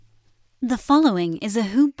The following is a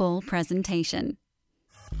Hoop Ball presentation.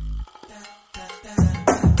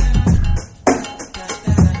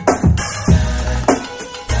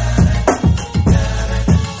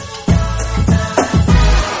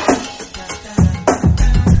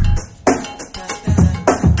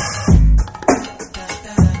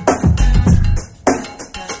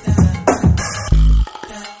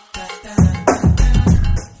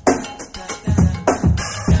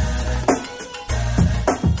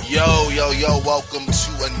 Welcome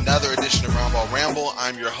to another edition of Round Ball Ramble.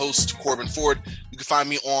 I'm your host, Corbin Ford. You can find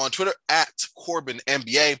me on Twitter at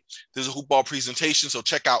CorbinNBA. There's a Hoop Ball presentation, so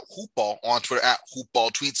check out Hoop Ball on Twitter at Hoop Ball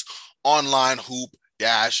Tweets, online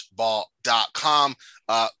hoop-ball.com.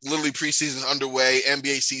 Literally preseason underway,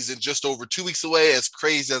 NBA season just over 2 weeks away, as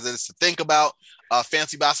crazy as it is to think about.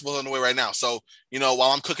 Fancy basketball underway right now. So,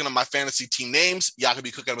 while I'm cooking on my fantasy team names, y'all can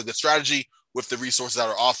be cooking up a good strategy with the resources that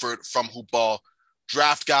are offered from Hoop Ball.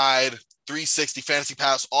 Draft guide, 360 fantasy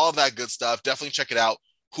pass, all of that good stuff. Definitely check it out.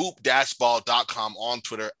 Hoop-ball.com on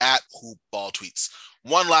Twitter at hoopballtweets.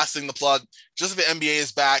 One last thing to plug. Just as the NBA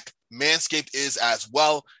is back, Manscaped is as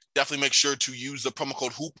well. Definitely make sure to use the promo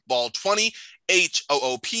code HoopBall20,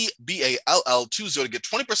 HOOPBALL20 to get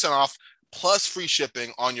 20% off plus free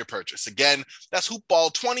shipping on your purchase. Again, that's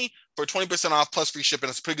HoopBall20 for 20% off plus free shipping.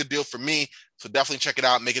 It's a pretty good deal for me, so definitely check it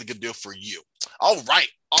out. Make it a good deal for you. All right.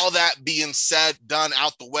 All that being said, done,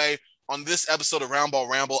 out the way. On this episode of Round Ball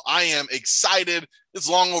Ramble, I am excited. It's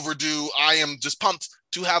long overdue. I am just pumped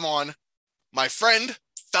to have on my friend,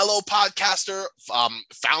 fellow podcaster,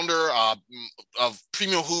 founder of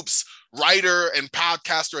Premium Hoops, writer and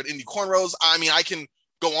podcaster at Indie Cornrows. I mean, I can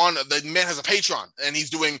go on. The man has a Patreon, and he's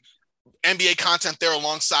doing NBA content there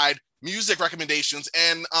alongside music recommendations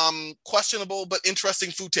and questionable but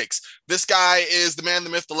interesting food takes. This guy is the man, the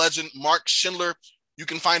myth, the legend, Mark Schindler. You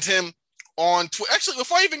can find him on Twitter. Actually,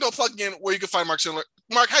 before I even go plug in where you can find Mark Schindler,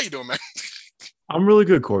 Mark, how you doing, man? I'm really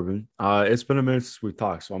good, Corbin. It's been a minute since we've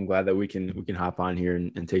talked, so I'm glad that we can hop on here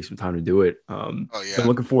and take some time to do it. I'm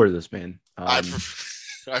looking forward to this, man. I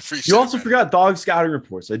appreciate you also it, forgot dog scouting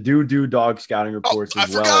reports. I do dog scouting reports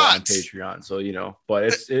as well on Patreon. So, but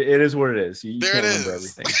it is what it is. You there can't it remember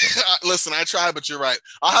is. Everything. So. Listen, I tried, but you're right.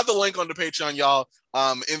 I'll have the link on the Patreon, y'all,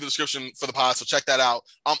 in the description for the pod. So check that out.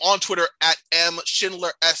 I'm on Twitter at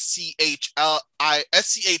mschindler,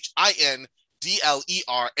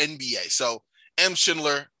 SCHINDLERNBA. So M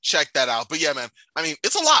Schindler, check that out. But yeah, man, I mean,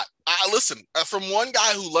 it's a lot. Listen, from one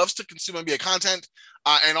guy who loves to consume NBA content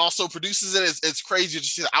and also produces it, it's crazy to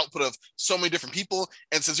see the output of so many different people.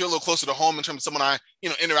 And since you're a little closer to home in terms of someone I,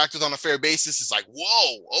 interact with on a fair basis, it's like,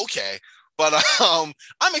 whoa, okay. But I'm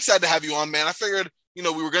excited to have you on, man. I figured, we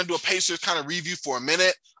were going to do a Pacers kind of review for a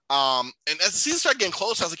minute. And as the season started getting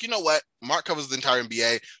close, I was like, you know what? Mark covers the entire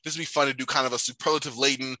NBA. This would be fun to do kind of a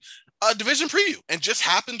superlative-laden division preview and just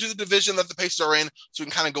happen to the division that the Pacers are in, so we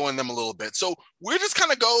can kind of go in them a little bit. So we're just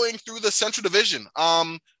kind of going through the Central Division,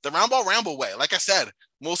 the Round Ball Ramble way. Like I said,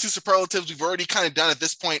 mostly superlatives we've already kind of done at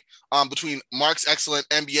this point between Mark's excellent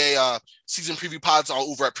NBA season preview pods all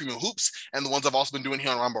over at Premium Hoops and the ones I've also been doing here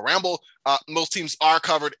on Round Ball Ramble. Most teams are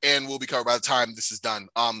covered and will be covered by the time this is done.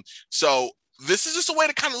 So this is just a way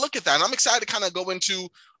to kind of look at that. And I'm excited to kind of go into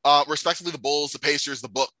respectively the Bulls, the Pacers, the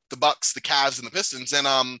Bucks, the Cavs, and the Pistons.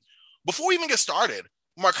 And before we even get started,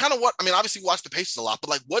 Mark, obviously you watch the Pacers a lot, but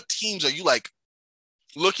like what teams are you like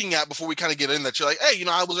looking at before we kind of get in that you're like, hey,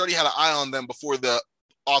 I was already had an eye on them before the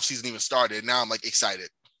offseason even started. Now I'm like excited.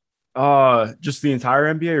 Just the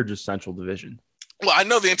entire NBA or just Central Division? Well, I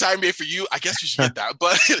know the entire NBA for you. I guess you should get that.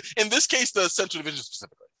 But in this case, the Central Division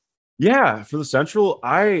specifically. Yeah, for the Central,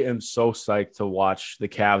 I am so psyched to watch the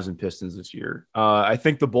Cavs and Pistons this year. I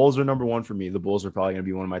think the Bulls are number one for me. The Bulls are probably going to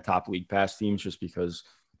be one of my top league pass teams just because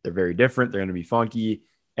they're very different. They're going to be funky.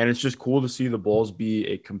 And it's just cool to see the Bulls be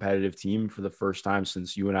a competitive team for the first time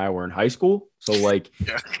since you and I were in high school. So,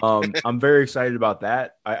 I'm very excited about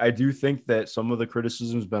that. I do think that some of the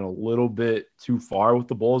criticism has been a little bit too far with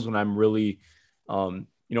the Bulls, and I'm really,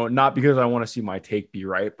 not because I want to see my take be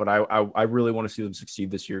right, but I really want to see them succeed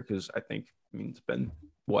this year because it's been,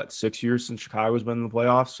 6 years since Chicago's been in the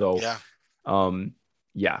playoffs. So, I'm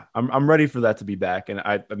ready for that to be back. And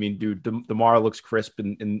dude, DeMar looks crisp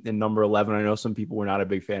in number 11. I know some people were not a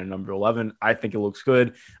big fan of number 11. I think it looks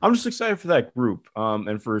good. I'm just excited for that group.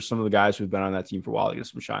 And for some of the guys who've been on that team for a while to get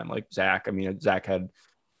some shine, like Zach. Zach had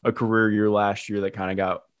a career year last year that kind of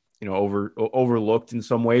got, overlooked in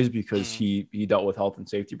some ways because he dealt with health and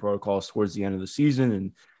safety protocols towards the end of the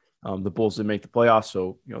season. And the Bulls didn't make the playoffs.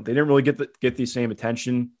 So, they didn't really get the same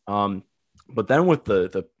attention. But then with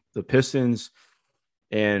the Pistons,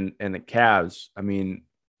 and the Cavs,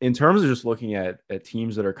 in terms of just looking at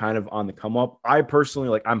teams that are kind of on the come up, I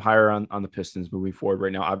personally I'm higher on the Pistons moving forward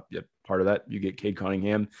right now. Part of that, you get Cade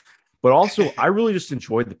Cunningham, but also I really just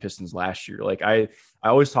enjoyed the Pistons last year. Like I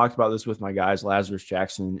always talked about this with my guys, Lazarus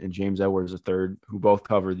Jackson and James Edwards III, who both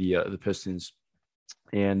cover the Pistons.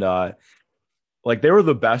 And they were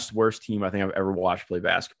the best, worst team I think I've ever watched play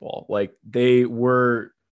basketball. Like they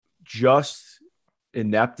were just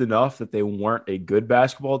inept enough that they weren't a good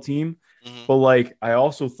basketball team. Mm-hmm. But I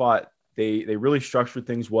also thought they really structured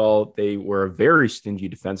things well. They were a very stingy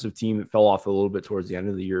defensive team. It fell off a little bit towards the end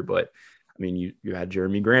of the year, but I mean, you had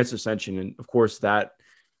Jeremy Grant's ascension, and of course that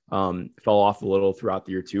fell off a little throughout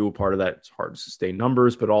the year too. Part of that, it's hard to sustain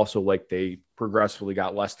numbers, but also they progressively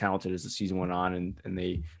got less talented as the season went on, and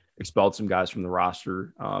they expelled some guys from the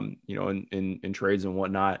roster, in trades and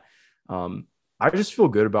whatnot. I just feel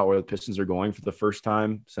good about where the Pistons are going for the first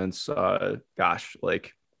time since,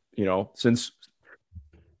 since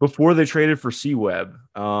before they traded for C-Web.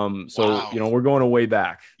 Wow. We're going way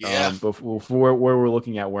back. Yeah. Before where we're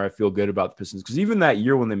looking at where I feel good about the Pistons. Because even that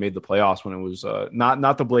year when they made the playoffs, when it was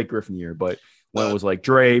not the Blake Griffin year, but when it was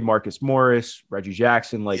Dre, Marcus Morris, Reggie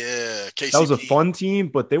Jackson, KCP. That was a fun team,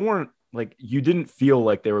 but they weren't you didn't feel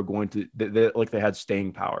like they were going to, they had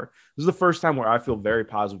staying power. This is the first time where I feel very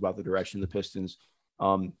positive about the direction of the Pistons.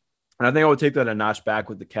 And I think I would take that a notch back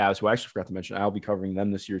with the Cavs, who I actually forgot to mention. I'll be covering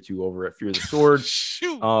them this year too over at Fear the Sword.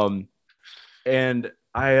 And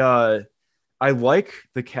I like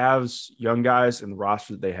the Cavs young guys and the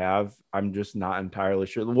roster that they have. I'm just not entirely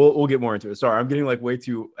sure. We'll get more into it. Sorry, I'm getting way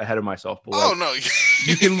too ahead of myself. But no.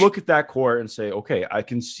 You can look at that core and say, okay, I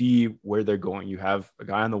can see where they're going. You have a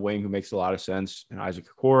guy on the wing who makes a lot of sense, and Isaac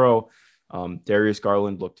Okoro. Darius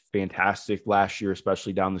Garland looked fantastic last year,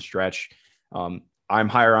 especially down the stretch. I'm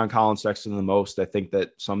higher on Colin Sexton than most. I think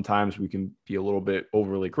that sometimes we can be a little bit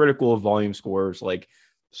overly critical of volume scorers.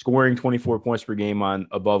 Scoring 24 points per game on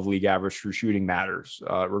above league average true shooting matters,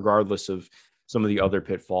 regardless of some of the other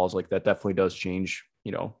pitfalls. That definitely does change.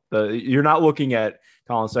 You're not looking at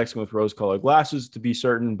Colin Sexton with rose-colored glasses to be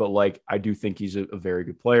certain, but I do think he's a very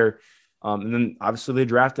good player. And then obviously they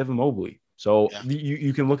draft Evan Mobley. So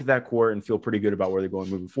you can look at that core and feel pretty good about where they're going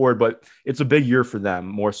moving forward. But it's a big year for them,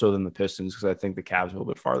 more so than the Pistons, because I think the Cavs are a little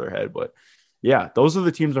bit farther ahead. But yeah, those are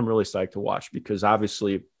the teams I'm really psyched to watch, because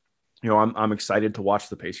obviously, I'm excited to watch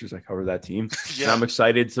the Pacers. I cover that team. Yeah. And I'm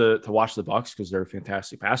excited to watch the Bucks because they're a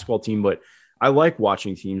fantastic basketball team. But I like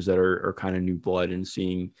watching teams that are kind of new blood and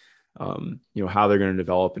seeing, how they're going to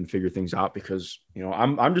develop and figure things out, because,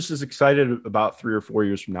 I'm just as excited about 3 or 4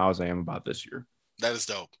 years from now as I am about this year. That is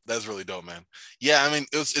dope. That is really dope, man. Yeah, I mean,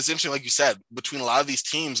 it's interesting, like you said, between a lot of these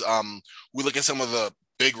teams, we look at some of the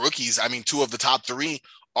big rookies. I mean, 2 of the top 3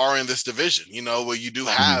 are in this division, where you do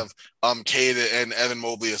have Cade and Evan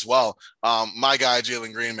Mobley as well. My guy,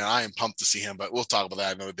 Jalen Green, man, I am pumped to see him, but we'll talk about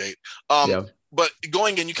that another date. But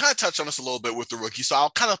going in, you kind of touched on this a little bit with the rookie, so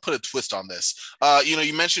I'll kind of put a twist on this.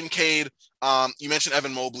 You mentioned Cade, you mentioned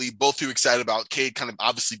Evan Mobley, both who excited about Cade kind of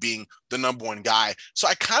obviously being the number 1 guy. So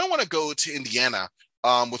I kind of want to go to Indiana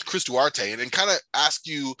with Chris Duarte and kind of ask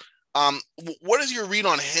you, what is your read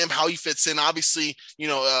on him, how he fits in? Obviously,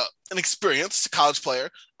 an experienced college player,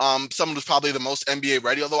 someone who's probably the most NBA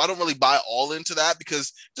ready, although I don't really buy all into that,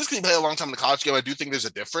 because just because you play a long time in the college game, I do think there's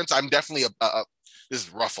a difference. I'm definitely this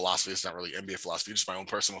is rough philosophy. It's not really NBA philosophy, just my own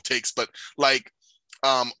personal takes. But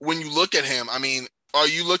when you look at him, I mean, are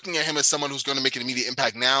you looking at him as someone who's going to make an immediate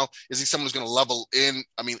impact now? Is he someone who's going to level in?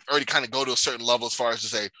 I mean, already kind of go to a certain level as far as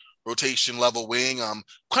just a rotation level wing.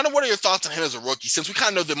 Kind of what are your thoughts on him as a rookie, since we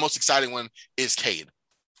kind of know the most exciting one is Cade?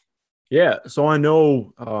 Yeah, so I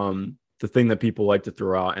know the thing that people like to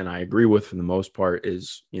throw out, and I agree with for the most part,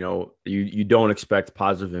 is you don't expect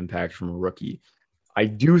positive impact from a rookie. I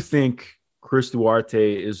do think Chris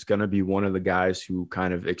Duarte is going to be one of the guys who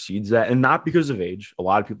kind of exceeds that, and not because of age. A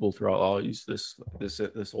lot of people throw out, "Oh, he's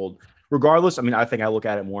this old." Regardless, I mean, I think I look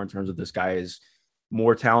at it more in terms of this guy is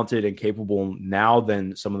more talented and capable now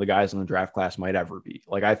than some of the guys in the draft class might ever be.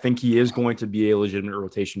 I think he is going to be a legitimate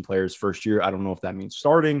rotation player his first year. I don't know if that means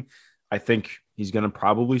starting. I think he's going to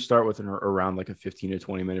probably start with around a 15 to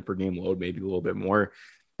 20 minute per game load, maybe a little bit more.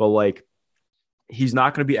 But he's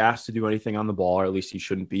not going to be asked to do anything on the ball, or at least he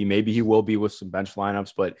shouldn't be. Maybe he will be with some bench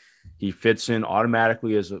lineups, but he fits in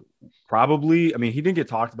automatically as he didn't get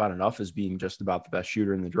talked about enough as being just about the best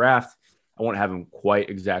shooter in the draft. I won't have him quite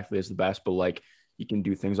exactly as the best, but he can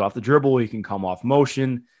do things off the dribble. He can come off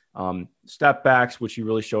motion, step backs, which he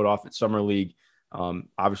really showed off at Summer League.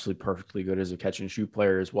 Obviously perfectly good as a catch and shoot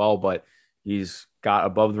player as well, but he's got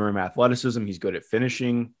above the rim athleticism. He's good at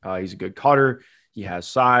finishing. He's a good cutter. He has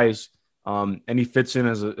size. And he fits in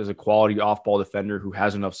as a quality off-ball defender who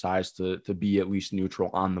has enough size to be at least neutral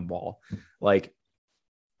on the ball. Like,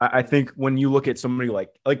 I think when you look at somebody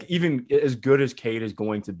like even as good as Cade is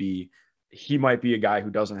going to be, he might be a guy who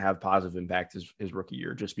doesn't have positive impact his rookie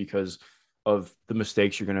year just because of the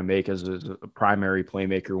mistakes you're going to make as a primary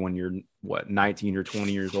playmaker when you're 19 or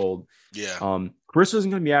 20 years old. Yeah. Chris isn't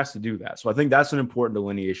going to be asked to do that. So I think that's an important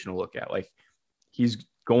delineation to look at. Like, he's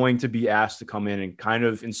going to be asked to come in and kind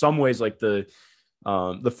of, in some ways, like the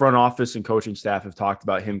front office and coaching staff have talked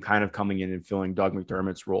about him kind of coming in and filling Doug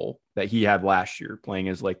McDermott's role that he had last year, playing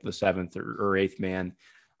as like the seventh or eighth man.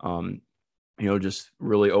 Just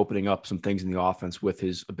really opening up some things in the offense with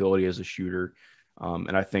his ability as a shooter.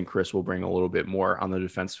 And I think Chris will bring a little bit more on the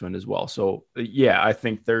defensive end as well. So yeah, I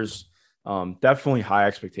think there's definitely high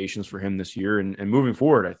expectations for him this year and moving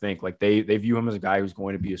forward. I think like they view him as a guy who's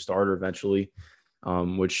going to be a starter eventually,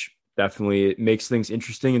 which definitely makes things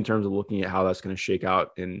interesting in terms of looking at how that's going to shake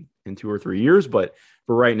out in 2 or 3 years. But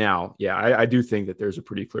for right now, yeah, I do think that there's a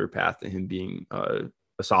pretty clear path to him being a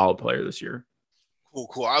solid player this year.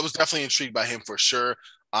 Cool. I was definitely intrigued by him for sure.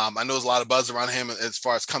 I know there's a lot of buzz around him as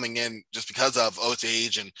far as coming in just because of his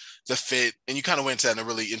age and the fit. And you kind of went into that in a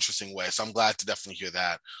really interesting way. So I'm glad to definitely hear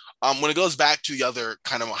that. When it goes back to the other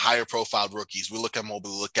kind of higher profiled rookies, we look at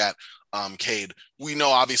Mobley, look at Cade. We know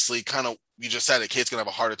obviously kind of, you just said it, Cade's going to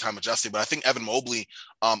have a harder time adjusting, but I think Evan Mobley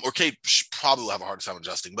or Cade probably will have a harder time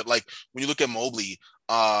adjusting. But like when you look at Mobley,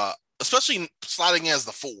 especially sliding in as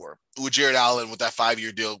the 4 with Jared Allen with that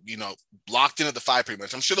 5-year deal, locked in at the 5 pretty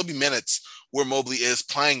much. I'm sure there'll be minutes where Mobley is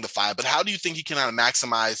playing the 5, but how do you think he can kind of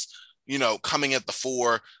maximize, coming at the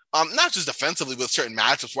 4, not just defensively, but certain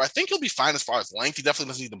matchups where I think he'll be fine as far as length. He definitely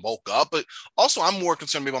doesn't need to bulk up, but also I'm more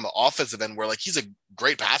concerned maybe on the offensive end where like he's a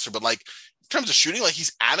great passer, but like in terms of shooting, like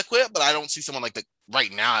he's adequate, but I don't see someone like that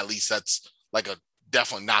right now, at least that's like a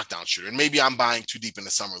definitely knockdown shooter. And maybe I'm buying too deep in the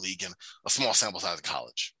summer league and a small sample size of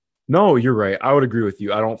college. No, you're right. I would agree with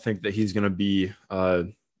you. I don't think that he's going to be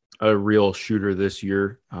a real shooter this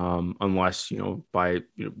year, unless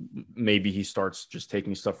maybe he starts just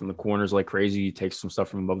taking stuff from the corners like crazy. He takes some stuff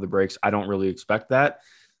from above the breaks. I don't really expect that.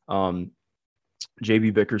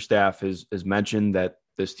 JB Bickerstaff has mentioned that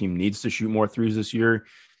this team needs to shoot more threes this year,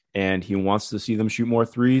 and he wants to see them shoot more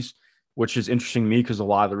threes, which is interesting to me because a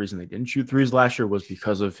lot of the reason they didn't shoot threes last year was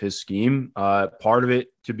because of his scheme. Part of it,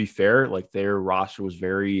 to be fair, like their roster was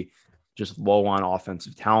very just low on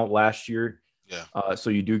offensive talent last year. Yeah. So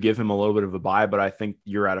you do give him a little bit of a bye, but I think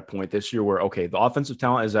you're at a point this year where, okay, the offensive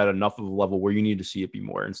talent is at enough of a level where you need to see it be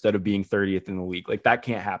more instead of being 30th in the league. Like that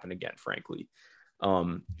can't happen again, frankly.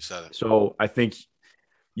 You said it. So I think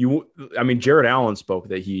Jared Allen spoke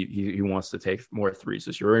that he wants to take more threes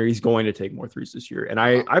this year, or he's going to take more threes this year. And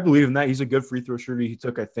I believe in that. He's a good free throw shooter. He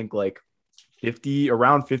took, I think, like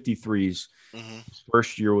around 50 threes his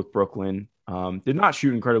first year with Brooklyn. Did not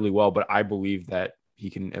shoot incredibly well, but I believe that he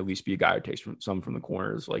can at least be a guy who takes some from the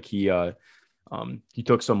corners. Like he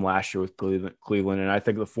took some last year with Cleveland, and I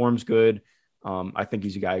think the form's good. I think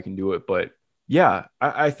he's a guy who can do it. But yeah,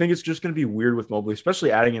 I think it's just going to be weird with Mobley,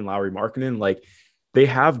 especially adding in Lauri Markkanen. Like they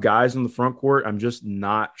have guys in the front court. I'm just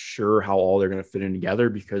not sure how all they're going to fit in together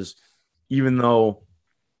because even though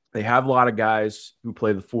they have a lot of guys who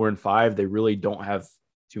play the 4 and 5, they really don't have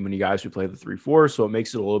too many guys who play the 3-4. So it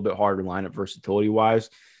makes it a little bit harder to line up versatility wise.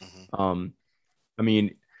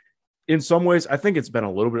 In some ways, I think it's been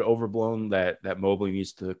a little bit overblown that Mobley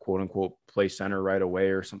needs to quote unquote play center right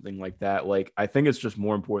away or something like that. Like, I think it's just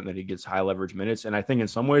more important that he gets high leverage minutes. And I think in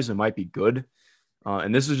some ways it might be good.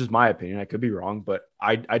 And this is just my opinion. I could be wrong, but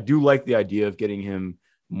I do like the idea of getting him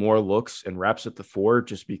more looks and reps at the 4,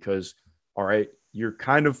 just because, all right, you're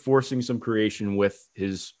kind of forcing some creation with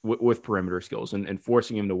with perimeter skills and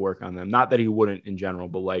forcing him to work on them. Not that he wouldn't in general,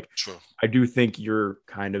 but like, True. I do think you're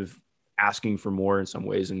kind of asking for more in some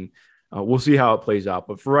ways, and we'll see how it plays out.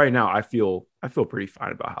 But for right now, I feel pretty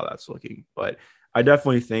fine about how that's looking. But I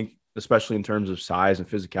definitely think, especially in terms of size and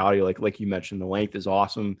physicality, like you mentioned, the length is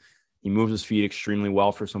awesome. He moves his feet extremely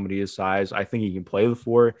well for somebody his size. I think he can play the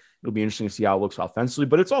 4. It'll be interesting to see how it looks offensively,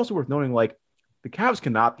 but it's also worth noting, like, the Cavs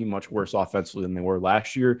cannot be much worse offensively than they were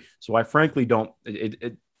last year. So I frankly don't,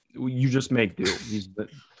 you just make do. He's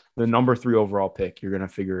the number 3 overall pick. You're going to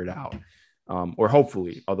figure it out. Or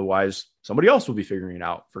hopefully, otherwise somebody else will be figuring it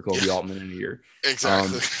out for Kobe Altman in a year.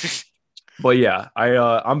 Exactly. But yeah,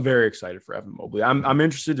 I'm very excited for Evan Mobley. I'm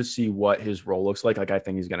interested to see what his role looks like. Like, I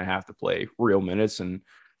think he's going to have to play real minutes, and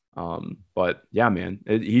but yeah, man,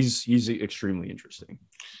 he's extremely interesting.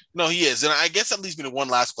 No, he is. And I guess that leads me to one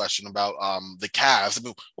last question about the Cavs. I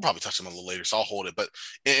mean, we'll probably touch on it a little later, so I'll hold it. But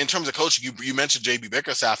in terms of coaching, you mentioned JB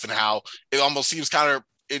Bickerstaff and how it almost seems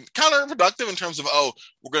counterproductive in terms of, oh,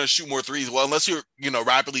 we're going to shoot more threes. Well, unless you're,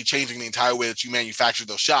 rapidly changing the entire way that you manufacture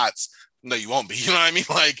those shots, no, you won't be. You know what I mean?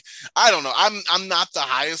 Like, I don't know. I'm not the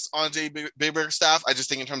highest on Jay Biggerstaff. I just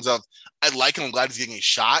think in terms of, I like him. I'm glad he's getting a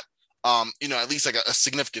shot. At least like a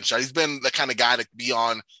significant shot. He's been the kind of guy to be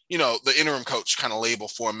on, the interim coach kind of label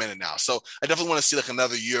for a minute now. So I definitely want to see like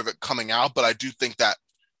another year of it coming out, but I do think that,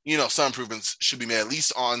 some improvements should be made at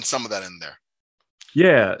least on some of that in there.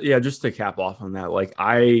 Yeah. Just to cap off on that, like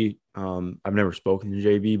I've never spoken to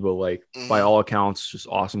JB, but like by all accounts, just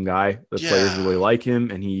awesome guy. The players really like him,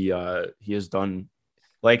 and he has done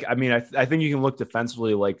like, I mean, I think you can look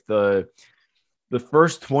defensively, like the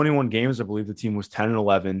first 21 games, I believe the team was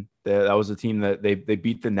 10-11. That was the team that they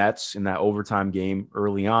beat the Nets in that overtime game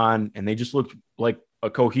early on, and they just looked like a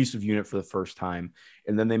cohesive unit for the first time.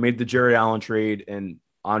 And then they made the Jared Allen trade, and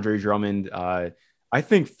Andre Drummond, I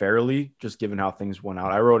think fairly, just given how things went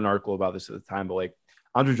out. I wrote an article about this at the time, but like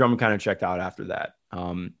Andre Drummond kind of checked out after that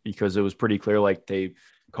because it was pretty clear. Like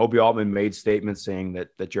Kobe Altman made statements saying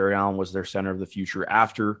that Jared Allen was their center of the future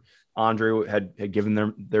after Andre had given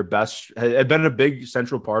them their best, had been a big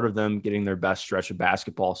central part of them getting their best stretch of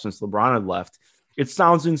basketball since LeBron had left. It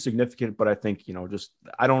sounds insignificant, but I think,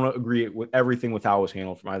 I don't agree with everything with how it was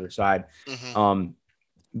handled from either side.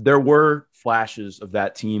 There were flashes of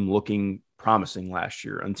that team looking promising last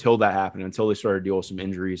year until that happened, until they started to deal with some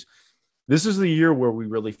injuries. This is the year where we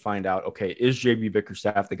really find out, okay, is JB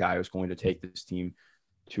Bickerstaff the guy who's going to take this team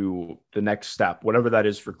to the next step, whatever that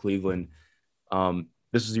is for Cleveland?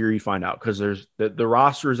 This is the year you find out, because there's the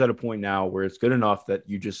roster is at a point now where it's good enough that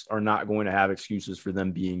you just are not going to have excuses for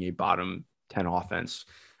them being a bottom 10 offense.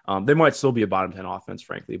 They might still be a bottom 10 offense,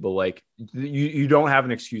 frankly, but like you don't have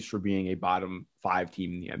an excuse for being a bottom 5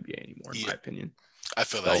 team in the NBA anymore, in my opinion. I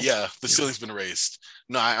feel that. Yeah. The ceiling's been raised.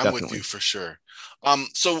 No, I'm with you for sure.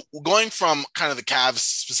 So going from kind of the Cavs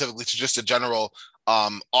specifically to just a general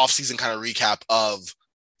offseason kind of recap of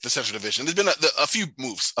the Central Division, there's been a few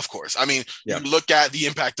moves, of course. I mean, you look at the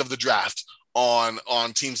impact of the draft on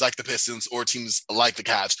teams like the Pistons or teams like the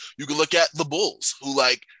Cavs. You can look at the Bulls, who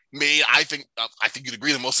made, I think you'd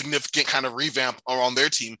agree, the most significant kind of revamp around their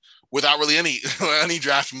team without really any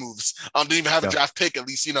draft moves. Didn't even have a draft pick, at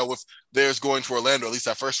least, with theirs going to Orlando, at least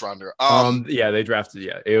that first rounder. They drafted,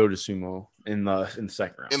 Ayo Dosunmu in the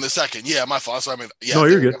second round. In the second, my fault. So no,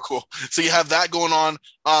 you're good. Cool. So you have that going on.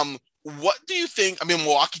 What do you think? I mean,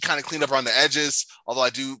 Milwaukee kind of cleaned up around the edges, although I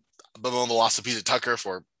do bemoan the loss of PJ Tucker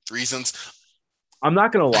for reasons. I'm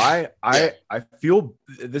not going to lie. I feel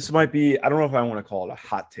this might be, I don't know if I want to call it a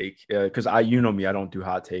hot take, because you know me, I don't do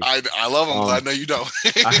hot takes. I love them, but I know you don't.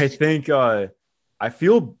 I think I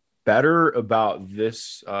feel better about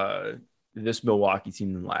this Milwaukee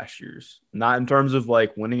team than last year's. Not in terms of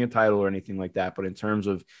like winning a title or anything like that, but in terms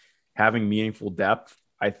of having meaningful depth.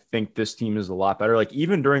 I think this team is a lot better. Like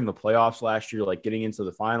even during the playoffs last year, like getting into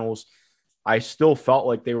the finals, I still felt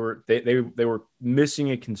like they were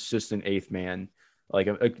missing a consistent eighth man. Like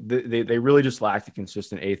they really just lacked a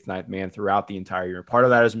consistent eighth, ninth man throughout the entire year. Part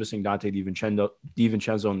of that is missing Dante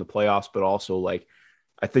DiVincenzo in the playoffs, but also like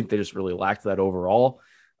I think they just really lacked that overall.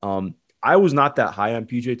 I was not that high on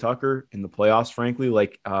PJ Tucker in the playoffs, frankly.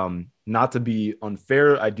 Like not to be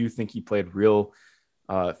unfair, I do think he played real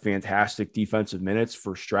fantastic defensive minutes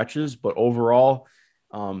for stretches, but overall,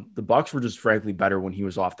 the Bucks were just frankly better when he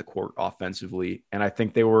was off the court offensively, and I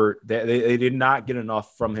think they did not get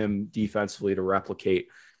enough from him defensively to replicate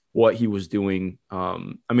what he was doing.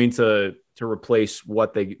 To replace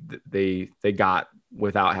what they got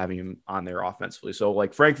without having him on there offensively. So,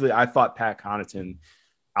 like frankly, I thought Pat Connaughton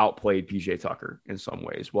outplayed PJ Tucker in some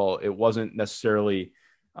ways. Well, it wasn't necessarily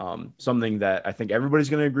something that I think everybody's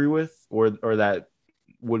going to agree with, or that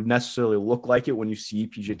would necessarily look like it when you see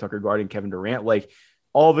PJ Tucker guarding Kevin Durant. Like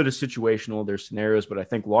all of it is situational. There's scenarios, but I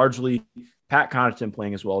think largely Pat Connaughton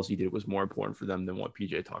playing as well as he did was more important for them than what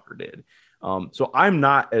PJ Tucker did. So I'm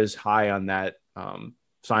not as high on that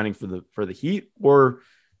signing for the Heat, or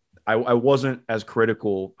I wasn't as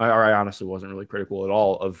critical, or I honestly wasn't really critical at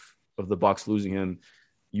all of the Bucks losing him.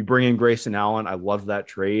 You bring in Grayson Allen. I love that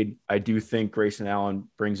trade. I do think Grayson Allen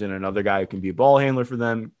brings in another guy who can be a ball handler for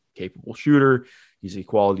them, capable shooter. He's a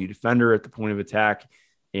quality defender at the point of attack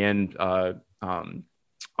and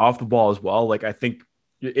off the ball as well. Like I think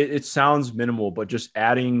it sounds minimal, but just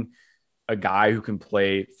adding a guy who can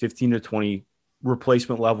play 15 to 20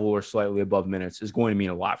 replacement level or slightly above minutes is going to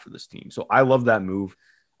mean a lot for this team. So I love that move.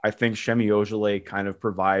 I think Semi Ojeleye kind of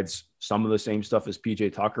provides some of the same stuff as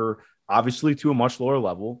PJ Tucker, obviously to a much lower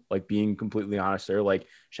level, like being completely honest there. Like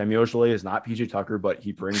Semi Ojeleye is not PJ Tucker, but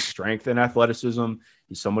he brings strength and athleticism.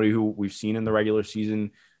 He's somebody who we've seen in the regular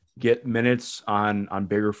season get minutes on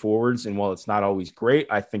bigger forwards. And while it's not always great,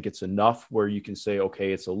 I think it's enough where you can say,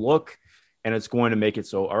 okay, it's a look, and it's going to make it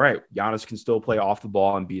so, all right, Giannis can still play off the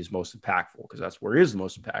ball and be his most impactful, because that's where he is the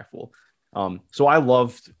most impactful. So I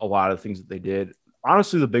loved a lot of the things that they did.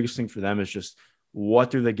 Honestly, the biggest thing for them is just,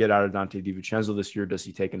 what do they get out of Dante DiVincenzo this year? Does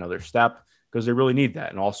he take another step? Because they really need that.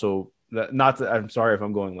 And also, I'm sorry if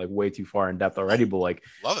I'm going like way too far in depth already, but like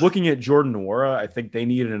looking at Jordan Nwora, I think they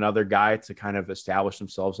needed another guy to kind of establish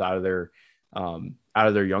themselves out of their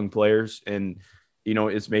young players. And, you know,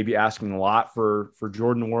 it's maybe asking a lot for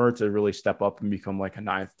Jordan Nwora to really step up and become like a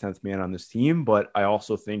 9th, 10th man on this team. But I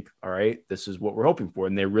also think, all right, this is what we're hoping for.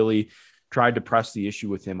 And they really tried to press the issue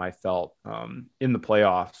with him, I felt, in the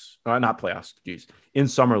playoffs, in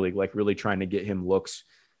Summer League, like really trying to get him looks.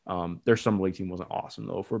 Their Summer League team wasn't awesome,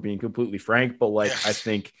 though, if we're being completely frank, but like, I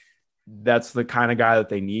think that's the kind of guy that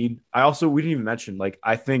they need. We didn't even mention, like,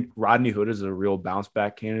 I think Rodney Hood is a real bounce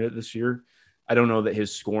back candidate this year. I don't know that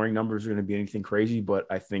his scoring numbers are going to be anything crazy, but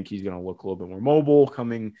I think he's going to look a little bit more mobile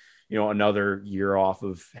coming, you know, another year off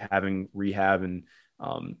of having rehab and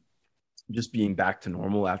just being back to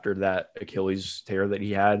normal after that Achilles tear that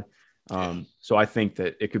he had. So I think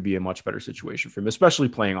that it could be a much better situation for him, especially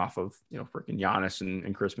playing off of, you know, freaking Giannis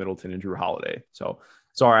and Chris Middleton and Drew Holiday. So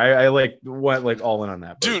sorry, I went all in on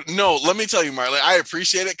that. But. Dude, no, let me tell you, Marley, I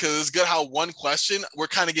appreciate it, because it's good how one question, we're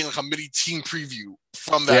kind of getting like a mini team preview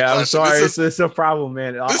from that. Yeah, question. I'm sorry. It's a problem,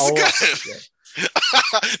 man. This is good. Yeah.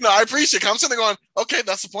 No, I appreciate it. I'm sitting there going, okay,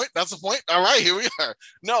 that's the point. That's the point. All right, here we are.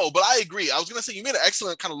 No, but I agree. I was going to say, you made an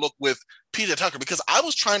excellent kind of look with PJ Tucker, because I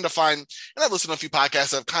was trying to find, and I've listened to a few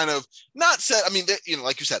podcasts that have kind of not said, I mean, you know,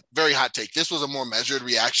 like you said, very hot take. This was a more measured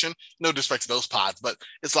reaction. No disrespect to those pods, but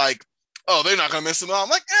it's like, oh, they're not going to miss him. I'm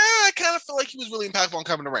like, I kind of feel like he was really impactful on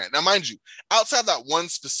Kevin Durant. Now, mind you, outside that one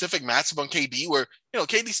specific matchup on KD where, you know,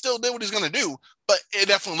 KD still did what he's going to do, but it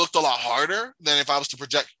definitely looked a lot harder than if I was to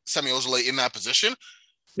project Semi Ojeleye in that position.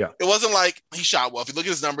 Yeah. It wasn't like he shot well. If you look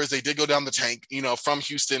at his numbers, they did go down the tank, you know, from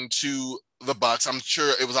Houston to the Bucks. I'm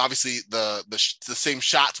sure it was obviously the same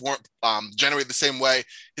shots weren't generated the same way.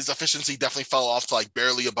 His efficiency definitely fell off to like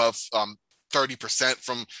barely above 30%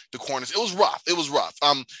 from the corners. It was rough.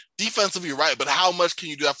 Defensively, you're right, but how much can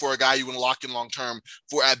you do that for a guy you want to lock in long term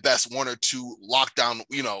for at best 1 or 2 lockdown,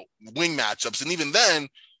 you know, wing matchups? And even then,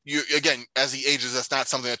 you again, as he ages, that's not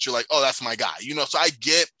something that you're like, oh, that's my guy, you know. So I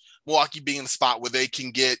get Milwaukee being in a spot where they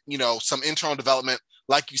can get, you know, some internal development,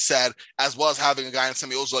 like you said, as well as having a guy in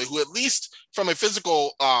Semi Ojeleye who, at least from a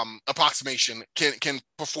physical approximation, can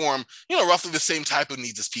perform, you know, roughly the same type of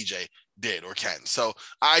needs as PJ did or can. So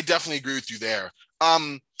I definitely agree with you there.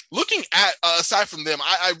 Looking at aside from them,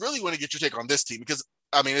 I really want to get your take on this team, because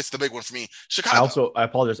I mean, it's the big one for me. Chicago. I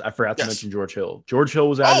apologize. I forgot to mention George Hill. George Hill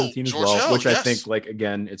was added to the team as well, Hill, which I think, like,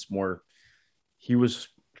 again, it's more, he was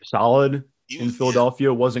solid in Philadelphia.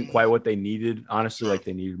 It wasn't quite what they needed. Honestly, like,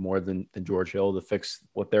 they needed more than George Hill to fix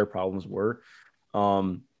what their problems were.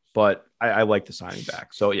 But I like the signing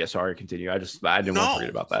back. So yeah, sorry, continue. I didn't want to forget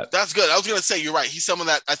about that. That's good. I was gonna say, you're right. He's someone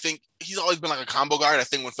that I think he's always been like a combo guard. I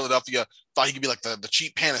think when Philadelphia thought he could be like the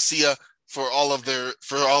cheap panacea for all of their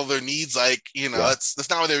needs, like, you know, that's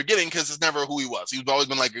not what they were getting, because it's never who he was. He's always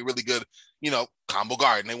been like a really good, you know, combo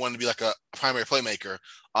guard, and they wanted to be like a primary playmaker.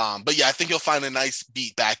 But yeah, I think he'll find a nice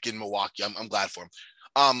beat back in Milwaukee. I'm glad for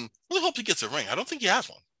him. Really hope he gets a ring. I don't think he has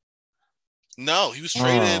one. No, he was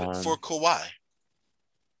traded for Kawhi.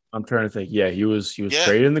 I'm trying to think. Yeah, he was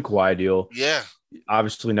traded in the Kawhi deal. Yeah.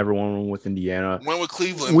 Obviously never won one with Indiana. Went with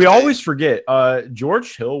Cleveland. We always forget.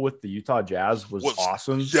 George Hill with the Utah Jazz was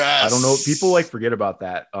awesome. Yes. I don't know. People like forget about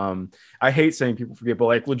that. I hate saying people forget, but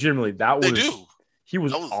like legitimately he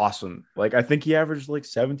was awesome. Like, I think he averaged like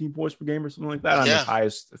 17 points per game or something like that on his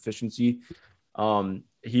highest efficiency.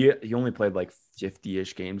 He only played like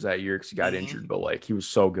 50-ish games that year because he got injured, but like, he was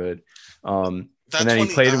so good. And then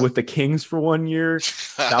he played with the Kings for 1 year.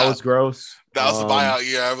 That was gross. That was a buyout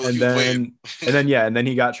year. I really and then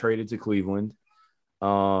he got traded to Cleveland.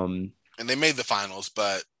 And they made the finals,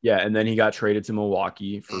 but and then he got traded to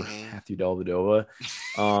Milwaukee for Matthew Dellavedova.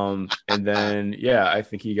 And then I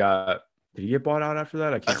think did he get bought out after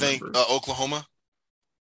that? I think remember. Oklahoma.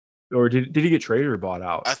 Or did he get traded or bought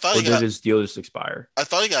out? I thought did his deal just expire? I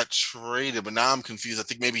thought he got traded, but now I'm confused. I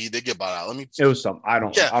think maybe he did get bought out. It was something. I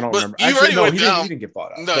don't remember. You already went down. He didn't get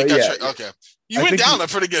bought out. No, he got traded. Okay. You went down a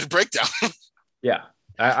pretty good breakdown. Yeah.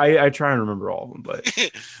 I try and remember all of them, but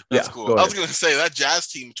that's cool. I was going to say that Jazz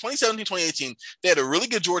team, 2017, 2018, they had a really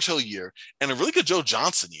good George Hill year and a really good Joe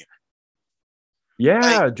Johnson year.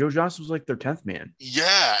 Yeah, Joe Johnson was like their 10th man.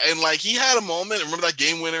 Yeah, and like, he had a moment. Remember that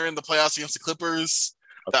game winner in the playoffs against the Clippers?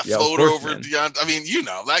 That floater over Deion. I mean, you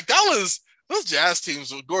know, like, that those Jazz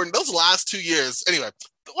teams, Gordon, those last 2 years. Anyway,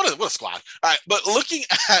 what a squad. All right, but looking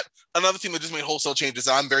at another team that just made wholesale changes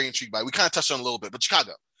that I'm very intrigued by. We kind of touched on a little bit, but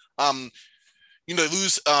Chicago. They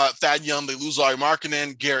lose Thad Young, they lose Lauri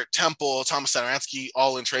Markkanen, Garrett Temple, Thomas Satoransky,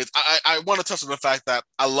 all in trades. I want to touch on the fact that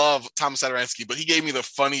I love Thomas Satoransky, but he gave me the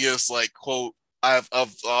funniest quote of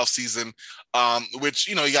off season, which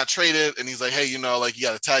he got traded, and he's like, hey, he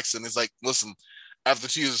got a text, and he's like, listen, after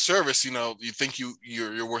 2 years of service, you think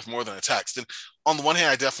you're worth more than a text. And on the one hand,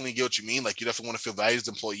 I definitely get what you mean. Like, you definitely want to feel valued as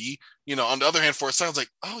an employee. On the other hand, for it sounds like,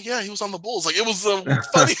 oh yeah, he was on the Bulls. Like, it was the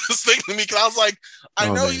funniest thing to me, because I was like, I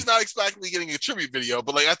know he's not exactly getting a tribute video,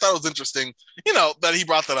 but I thought it was interesting, that he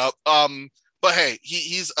brought that up. But hey,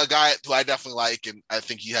 he's a guy who I definitely like, and I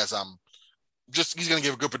think he has he's going to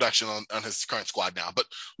give a good production on his current squad now. But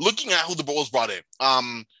looking at who the Bulls brought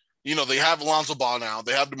in, they have Alonzo Ball now.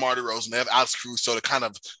 They have DeMar DeRozan. They have Alex Caruso to kind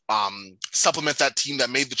of supplement that team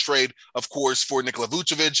that made the trade, of course, for Nikola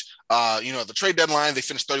Vucevic. The trade deadline, they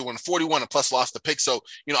finished 31-41 and plus lost the pick. So,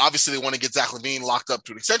 obviously they want to get Zach LaVine locked up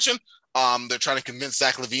to an extension. They're trying to convince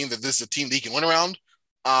Zach LaVine that this is a team that he can win around.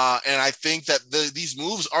 And I think that these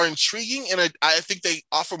moves are intriguing, and I think they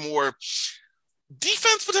offer more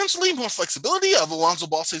defense, potentially more flexibility. Alonzo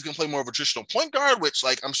Ball says he's going to play more of a traditional point guard, which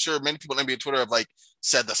I'm sure many people on NBA Twitter have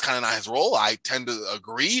said that's kind of not his role. I tend to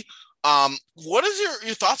agree. What is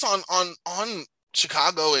your thoughts on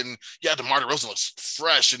Chicago? And yeah, DeMar DeRozan looks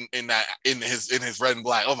fresh in his red and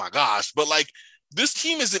black. Oh my gosh. But this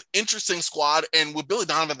team is an interesting squad, and with Billy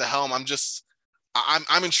Donovan at the helm,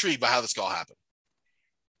 I'm intrigued by how this could all happen.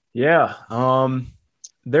 Yeah.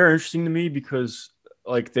 They're interesting to me because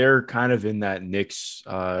they're kind of in that Knicks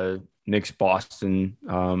Boston.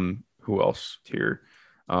 Who else here?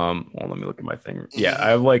 Well, let me look at my thing. Yeah, I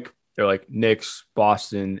have they're Knicks,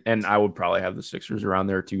 Boston, and I would probably have the Sixers around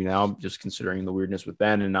there too now, just considering the weirdness with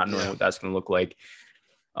Ben and not knowing what that's going to look like.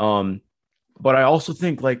 But I also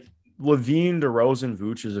think LaVine, DeRozan,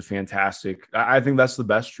 Vooch is a fantastic. I think that's the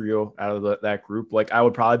best trio out of that group. I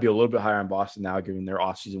would probably be a little bit higher on Boston now, given their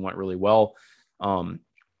offseason went really well.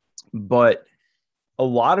 But a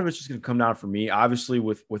lot of it's just going to come down for me. Obviously,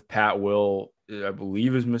 with Pat Will, I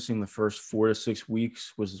believe is missing the first 4 to 6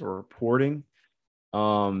 weeks was the reporting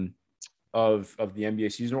of the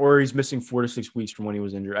NBA season, or he's missing 4 to 6 weeks from when he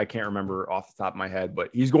was injured. I can't remember off the top of my head, but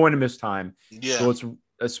he's going to miss time. Yeah. So it's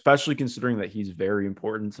especially considering that he's very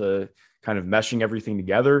important to kind of meshing everything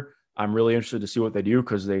together. I'm really interested to see what they do,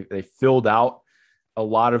 because they filled out a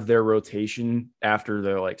lot of their rotation after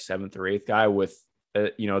their 7th or 8th guy with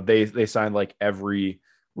they signed every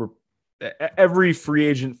free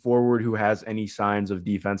agent forward who has any signs of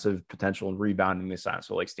defensive potential and rebounding they signed.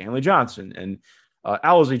 So Stanley Johnson and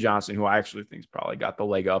Alizé Johnson, who I actually think has probably got the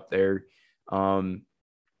leg up there. I'm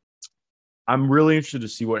really interested to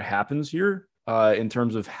see what happens here in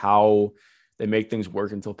terms of how they make things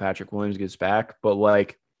work until Patrick Williams gets back.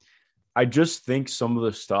 But I just think some of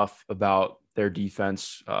the stuff about their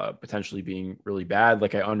defense potentially being really bad.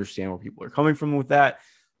 I understand where people are coming from with that,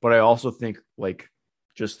 but I also think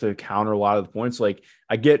just to counter a lot of the points,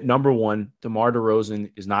 I get number one, DeMar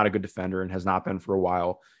DeRozan is not a good defender and has not been for a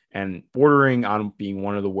while, and bordering on being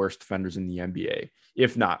one of the worst defenders in the NBA,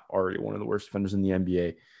 if not already one of the worst defenders in the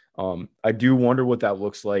NBA. I do wonder what that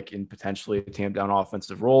looks like in potentially a tamped down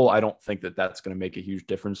offensive role. I don't think that that's going to make a huge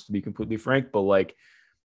difference, to be completely frank, but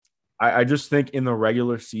I just think in the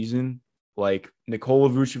regular season, Nikola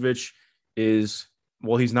Vucevic is,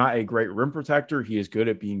 well, he's not a great rim protector. He is good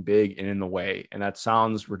at being big and in the way. And that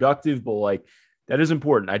sounds reductive, but that is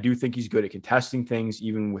important. I do think he's good at contesting things,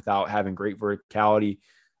 even without having great verticality.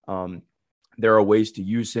 There are ways to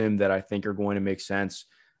use him that I think are going to make sense.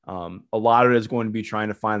 A lot of it is going to be trying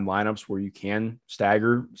to find lineups where you can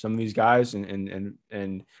stagger some of these guys. And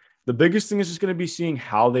the biggest thing is just going to be seeing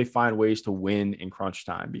how they find ways to win in crunch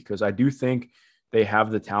time, because I do think they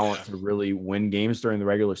have the talent to really win games during the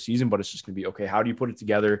regular season, but it's just going to be, okay, how do you put it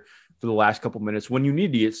together for the last couple minutes when you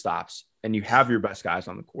need to get stops and you have your best guys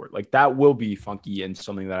on the court? That will be funky and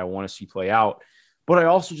something that I want to see play out. But I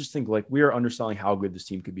also just think we are underselling how good this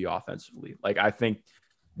team could be offensively. I think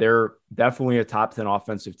they're definitely a top 10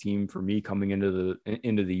 offensive team for me coming into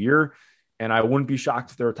the year. And I wouldn't be shocked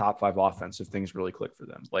if they're a top 5 offense if things really click for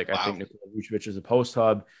them. I think Nikola Vucevic is a post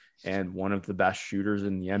hub and one of the best shooters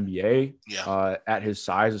in the NBA at his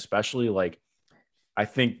size, especially. I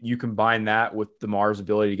think you combine that with DeMar's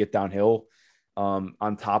ability to get downhill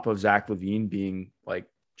on top of Zach LaVine being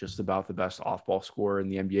just about the best off-ball scorer in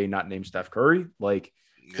the NBA, not named Steph Curry.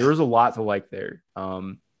 There is a lot to like there.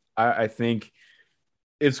 I think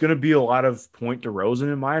it's going to be a lot of point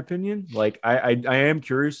DeRozan, in my opinion. I am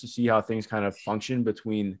curious to see how things kind of function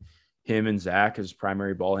between him and Zach as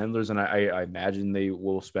primary ball handlers, and I imagine they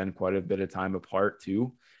will spend quite a bit of time apart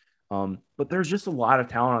too. But there's just a lot of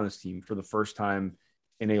talent on this team for the first time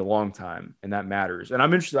in a long time, and that matters. And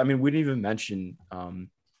I'm interested. I mean, we didn't even mention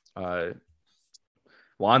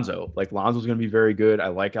Lonzo. Like Lonzo's going to be very good. I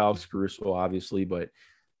like Alex Caruso, obviously, but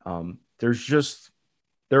there's just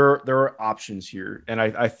there are options here, and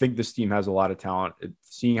I think this team has a lot of talent.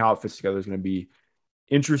 Seeing how it fits together is going to be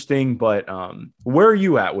interesting. But where are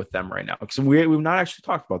you at with them right now? Because we've not actually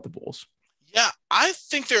talked about the Bulls. Yeah, I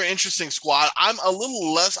think they're an interesting squad. I'm a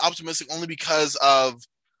little less optimistic only because of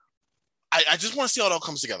I just want to see how it all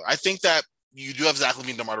comes together. I think that you do have Zach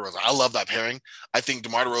LaVine, DeMar DeRozan. I love that pairing. I think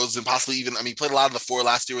DeMar DeRozan possibly even, he played a lot of the 4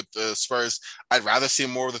 last year with the Spurs. I'd rather see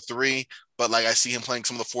him more of the 3, but like I see him playing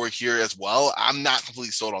some of the 4 here as well. I'm not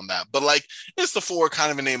completely sold on that, but like it's the 4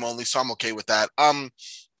 kind of a name only, so I'm okay with that. I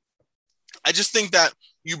just think that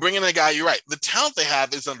you bring in a guy, you're right. The talent they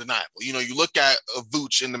have is undeniable. You know, you look at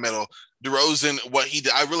Vooch in the middle, DeRozan, what he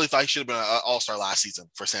did. I really thought he should have been an all-star last season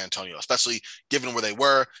for San Antonio, especially given where they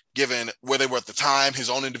were at the time, his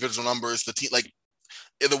own individual numbers, the team, like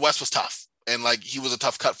the West was tough. And like, he was a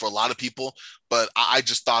tough cut for a lot of people, but I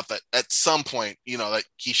just thought that at some point, you know, like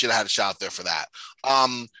he should have had a shot there for that.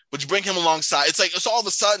 But you bring him alongside, it's all of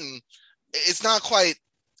a sudden, it's not quite,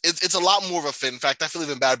 it's a lot more of a fit. In fact, I feel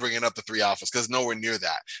even bad bringing up the 3 alphas because nowhere near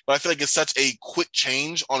that. But I feel like it's such a quick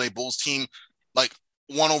change on a Bulls team, like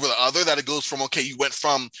one over the other, that it goes from, okay, you went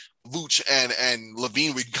from Vooch and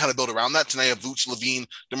LaVine, we can kind of build around that. Tonight, Vooch, LaVine,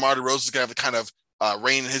 DeMar DeRozan is going to have to kind of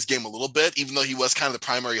rein in his game a little bit, even though he was kind of the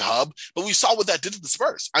primary hub. But we saw what that did to the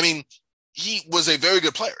Spurs. I mean, he was a very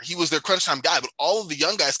good player. He was their crunch time guy, but all of the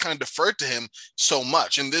young guys kind of deferred to him so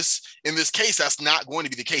much. In this case, that's not going to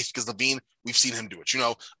be the case because LaVine, we've seen him do it. You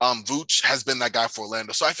know, Vooch has been that guy for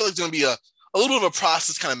Orlando. So I feel like it's going to be a little bit of a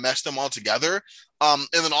process, kind of mesh them all together. And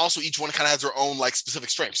then also each one kind of has their own like specific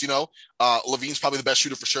strengths. You know, LaVine's probably the best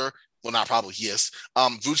shooter for sure. Well, not probably, he is.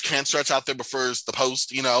 Vooch can stretch out there, prefers the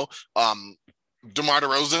post, you know. DeMar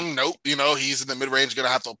DeRozan, nope. You know, he's in the mid-range, going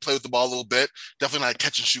to have to play with the ball a little bit. Definitely not a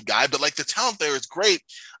catch-and-shoot guy, but, like, the talent there is great.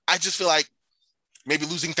 I just feel like maybe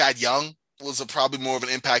losing Thad Young was probably more of an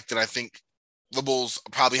impact than I think the Bulls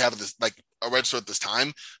probably have this, like, a register at this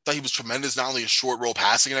time. Thought he was tremendous, not only a short roll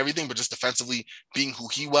passing and everything, but just defensively being who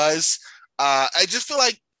he was. I just feel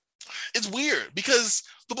like it's weird because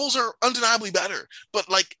the Bulls are undeniably better, but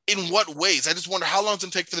like in what ways? I just wonder how long it's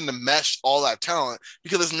going to take for them to mesh all that talent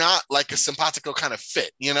because it's not like a simpatico kind of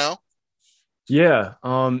fit, you know? Yeah,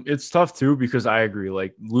 it's tough too because I agree.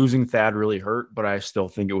 Like losing Thad really hurt, but I still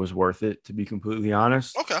think it was worth it, to be completely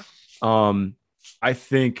honest. Okay. I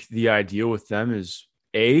think the idea with them is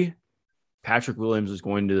Patrick Williams is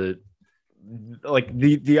going to like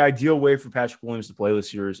the ideal way for Patrick Williams to play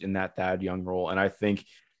this year is in that Thad Young role, and I think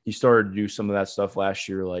he started to do some of that stuff last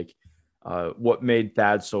year. Like what made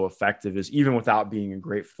Thad so effective is even without being a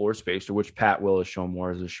great floor spacer, which Pat Will has shown more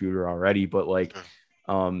as a shooter already, but like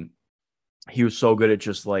he was so good at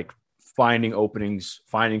just like finding openings,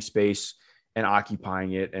 finding space and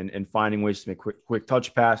occupying it and finding ways to make quick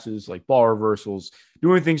touch passes, like ball reversals,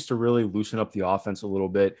 doing things to really loosen up the offense a little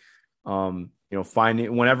bit. You know,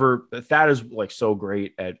 finding whenever Thad is like so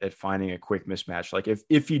great at finding a quick mismatch. Like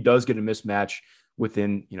if he does get a mismatch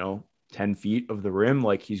within, 10 feet of the rim,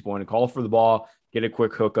 like he's going to call for the ball, get a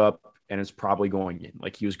quick hookup, and it's probably going in.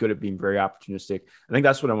 Like he was good at being very opportunistic. I think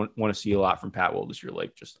that's what I want to see a lot from Pat Will this year,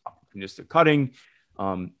 like just opportunistic cutting,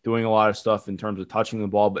 doing a lot of stuff in terms of touching the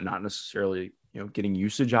ball, but not necessarily, getting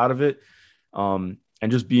usage out of it. And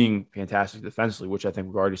just being fantastic defensively, which I think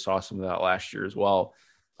we already saw some of that last year as well.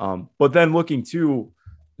 But then looking to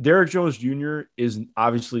Derrick Jones Jr. is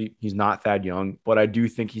obviously he's not Thad Young, but I do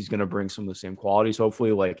think he's going to bring some of the same qualities.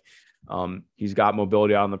 Hopefully, like he's got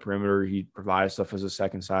mobility out on the perimeter. He provides stuff as a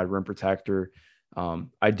second side rim protector.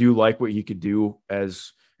 I do like what he could do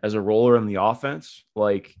as a roller in the offense.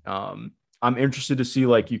 Like I'm interested to see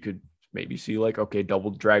like you could maybe see like okay double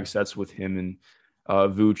drag sets with him and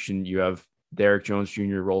Vooch, and you have Derrick Jones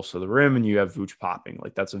Jr. rolls to the rim, and you have Vooch popping.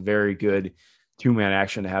 Like that's a very good 2-man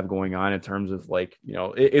action to have going on in terms of like,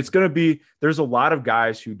 it's going to be, there's a lot of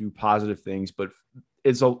guys who do positive things, but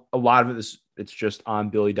it's a lot of it is, it's just on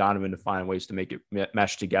Billy Donovan to find ways to make it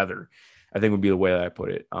mesh together, I think would be the way that I put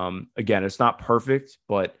it. Again, it's not perfect,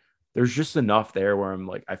 but there's just enough there where I'm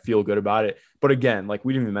like, I feel good about it. But again, like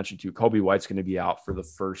we didn't even mention too, Kobe White's going to be out for the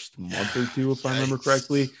first month or two, if I remember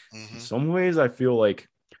correctly. In some ways, I feel like,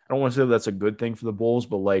 I don't want to say that's a good thing for the Bulls,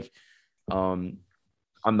 but like,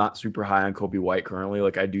 I'm not super high on Kobe White currently.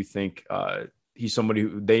 Like I do think he's somebody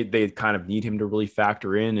who they kind of need him to really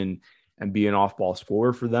factor in and be an off-ball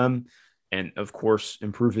scorer for them. and of course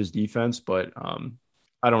improve his defense. But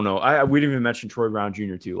I don't know. We didn't even mention Troy Brown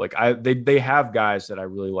Jr. too. Like they have guys that I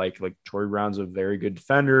really like. Like Troy Brown's a very good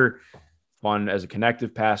defender, fun as a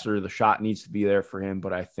connective passer. The shot needs to be there for him,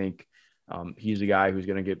 but I think he's a guy who's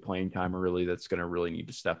going to get playing time early. That's going to really need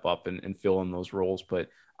to step up and fill in those roles. But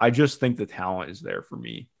I just think the talent is there for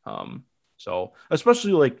me. So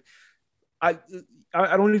especially like I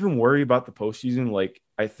don't even worry about the postseason. Like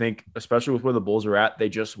I think, especially with where the Bulls are at, they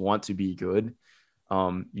just want to be good.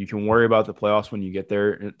 You can worry about the playoffs when you get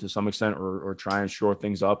there to some extent, or try and shore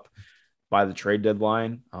things up by the trade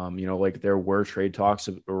deadline. Like there were trade talks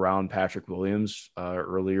around Patrick Williams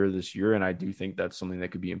earlier this year, and I do think that's something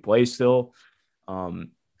that could be in place still.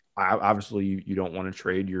 Obviously, you don't want to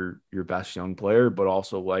trade your best young player, but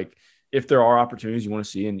also like if there are opportunities you want to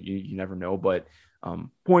see, and you never know. But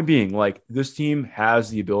point being, like this team has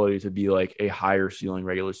the ability to be like a higher ceiling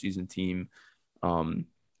regular season team, and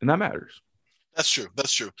that matters. That's true.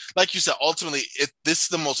 That's true. Like you said, ultimately, this is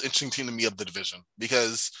the most interesting team to me of the division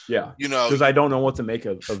because, because I don't know what to make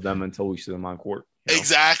of them until we see them on court.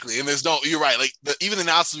 Exactly. And you're right. Like even the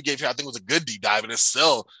analysis we gave here, I think was a good deep dive. And it's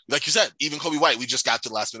still, like you said, even Kobe White, we just got to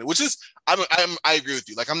the last minute, which is, I agree with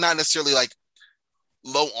you. Like, I'm not necessarily like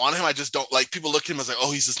low on him. I just don't like people look at him as like,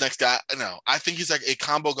 oh, he's this next guy. No, I think he's like a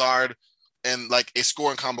combo guard and like a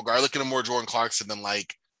scoring combo guard. I look at him more Jordan Clarkson than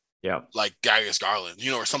like Darius Garland,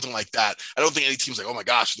 or something like that. I don't think any team's like, oh my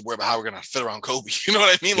gosh, to worry about how we're going to fit around Kobe. You know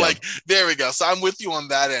what I mean? Yeah. Like, there we go. So I'm with you on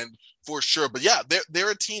that end for sure. But yeah,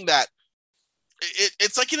 they're a team that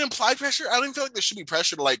it's like an implied pressure. I don't even feel like there should be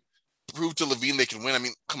pressure to like prove to LaVine they can win. I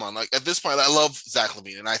mean, come on. Like at this point, I love Zach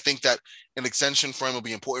LaVine, and I think that an extension for him will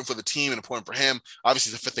be important for the team and important for him.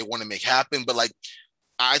 Obviously, it's a fit they want to make happen, but like,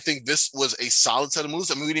 I think this was a solid set of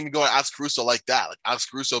moves. I mean, we didn't even go to Alex Caruso like that. Like Alex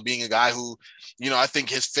Caruso being a guy who, I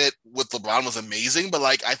think his fit with LeBron was amazing. But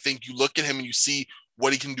like, I think you look at him and you see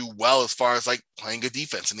what he can do well as far as like playing good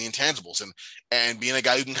defense and the intangibles and being a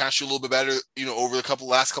guy who can kind of shoot a little bit better, over the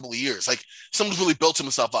last couple of years. Like someone's really built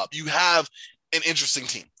himself up. You have an interesting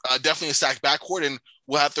team, definitely a stacked backcourt, and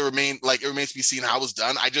we'll have to it remains to be seen how it's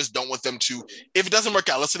done. I just don't want them to, if it doesn't work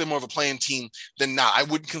out, let's say they're more of a playing team, then I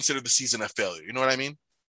wouldn't consider the season a failure. You know what I mean?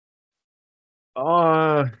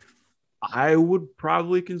 I would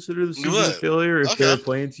probably consider the season a failure if they're a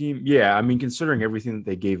playing team. Yeah, I mean, considering everything that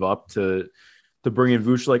they gave up to bring in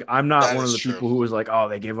Vooch, like I'm not one of the people who was like, oh,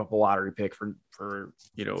 they gave up a lottery pick for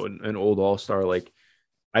an old all-star. Like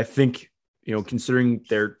I think considering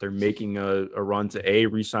they're making a run to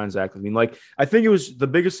re-sign Zach LaVine. Like I think it was the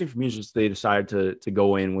biggest thing for me is just they decided to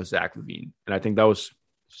go in with Zach LaVine, and I think that was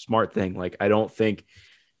a smart thing. Like I don't think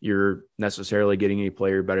you're necessarily getting a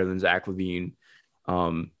player better than Zach LaVine,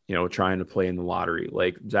 trying to play in the lottery.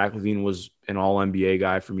 Like Zach LaVine was an all NBA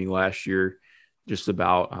guy for me last year, just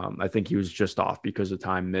about. I think he was just off because of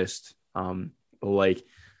time missed. But like,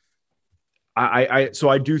 so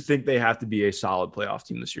I do think they have to be a solid playoff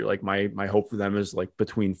team this year. Like my hope for them is like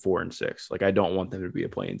between 4 and 6. Like I don't want them to be a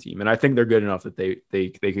play-in team, and I think they're good enough that they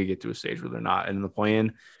could get to a stage where they're not in the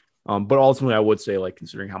play-in. But ultimately, I would say, like,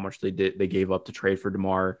 considering how much they gave up to trade for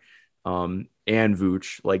DeMar and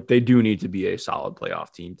Vooch, like, they do need to be a solid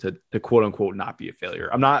playoff team to quote unquote not be a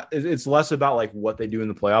failure. It's less about like what they do in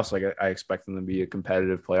the playoffs. Like, I expect them to be a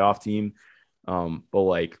competitive playoff team, but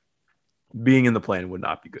like being in the play-in would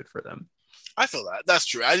not be good for them. I feel that. That's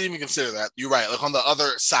true. I didn't even consider that. You're right. Like on the other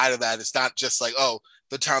side of that, it's not just like, oh,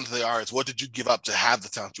 the talent that they are. It's what did you give up to have the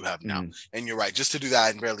talent you have now? And you're right. Just to do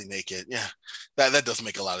that and barely make it. Yeah, that does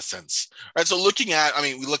make a lot of sense. All right. So looking at,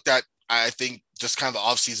 we looked at, I think, just kind of the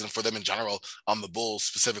offseason for them in general, on the Bulls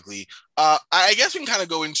specifically. I guess we can kind of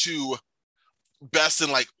go into best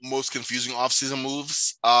and like most confusing offseason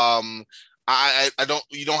moves.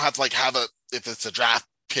 You don't have to like if it's a draft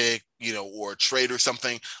pick, or trade or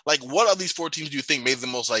something. Like, what of these 4 teams do you think made the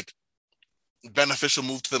most like beneficial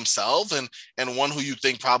move to themselves, and one who you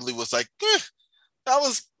think probably was like, that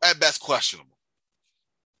was at best questionable?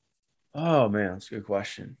 Oh man, that's a good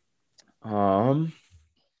question.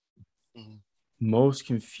 Most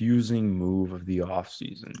confusing move of the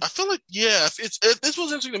offseason. I feel like, this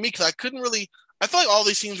was interesting to me because I feel like all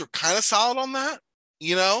these teams were kind of solid on that.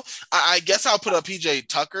 I guess I'll put up PJ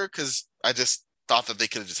Tucker because I just thought that they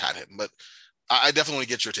could have just had him, but I definitely want to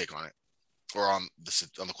get your take on it or on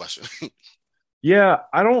the question. Yeah,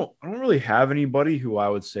 I don't really have anybody who I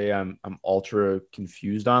would say I'm ultra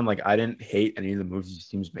confused on. Like, I didn't hate any of the moves these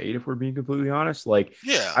teams made, if we're being completely honest. Like,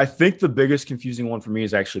 yeah, I think the biggest confusing one for me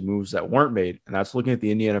is actually moves that weren't made, and that's looking at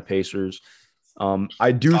the Indiana Pacers.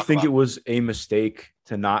 I do think it was a mistake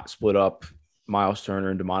to not split up Miles Turner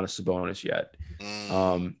and Domantas Sabonis yet.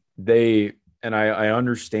 I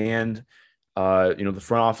understand The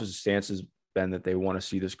front office stance has been that they want to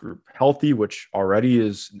see this group healthy, which already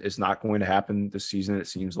is not going to happen this season, it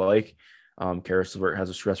seems like. Karis LeVert has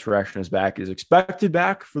a stress fracture in his back, is expected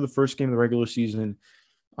back for the first game of the regular season.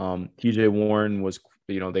 TJ Warren was,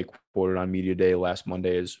 they quoted on Media Day last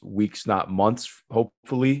Monday as weeks, not months,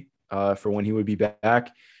 hopefully, for when he would be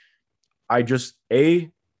back. I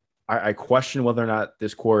question whether or not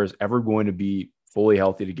this core is ever going to be fully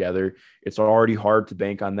healthy together. It's already hard to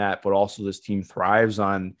bank on that, but also this team thrives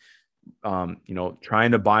on,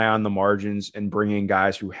 trying to buy on the margins and bringing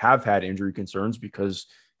guys who have had injury concerns because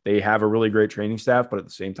they have a really great training staff, but at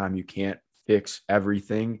the same time, you can't fix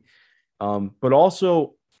everything. But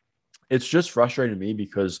also, it's just frustrating to me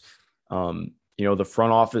because, the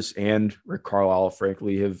front office and Rick Carlisle,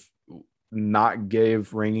 frankly, have not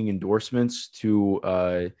gave ringing endorsements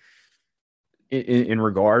to in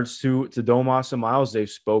regards to Domas and Miles. They've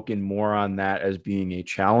spoken more on that as being a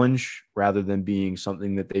challenge rather than being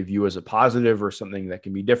something that they view as a positive or something that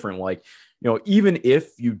can be different. Like, even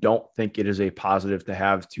if you don't think it is a positive to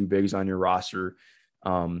have two bigs on your roster,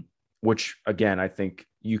 which again, I think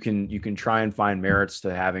you can try and find merits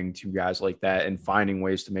to having two guys like that and finding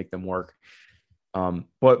ways to make them work.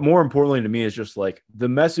 But more importantly to me is just like the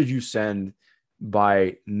message you send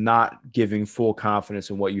by not giving full confidence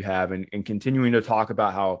in what you have and continuing to talk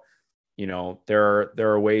about how, there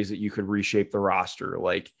are ways that you could reshape the roster.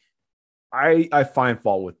 Like I find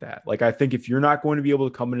fault with that. Like, I think if you're not going to be able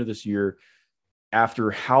to come into this year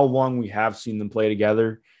after how long we have seen them play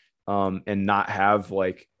together, and not have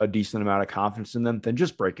like a decent amount of confidence in them, then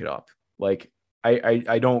just break it up. Like,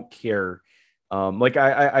 I don't care.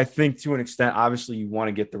 I think to an extent, obviously you want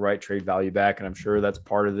to get the right trade value back. And I'm sure that's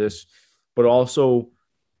part of this, but also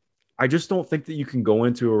I just don't think that you can go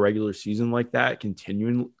into a regular season like that,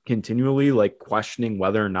 continually like questioning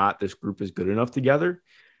whether or not this group is good enough together.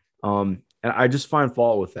 And I just find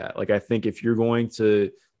fault with that. Like, I think if you're going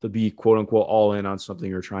to be quote unquote all in on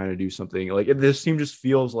something or trying to do something, like this team just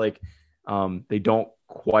feels like they don't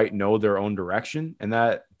quite know their own direction. And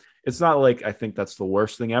that it's not like I think that's the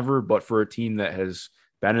worst thing ever, but for a team that has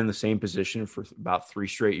been in the same position for about 3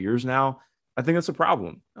 straight years now, I think that's a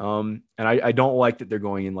problem. And I don't like that they're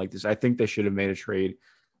going in like this. I think they should have made a trade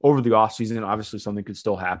over the offseason. Obviously, something could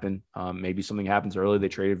still happen. Maybe something happens early. They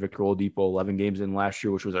traded Victor Oladipo 11 games in last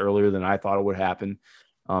year, which was earlier than I thought it would happen.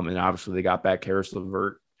 And obviously, they got back Karis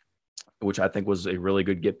LeVert, which I think was a really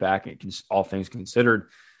good get back, all things considered.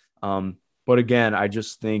 But again, I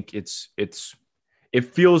just think it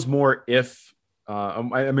feels more if.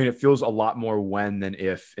 It feels a lot more when than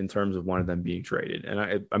if in terms of one of them being traded.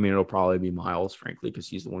 And it'll probably be Miles, frankly, because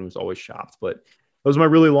he's the one who's always shopped. But that was my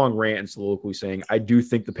really long rant and soliloquy saying I do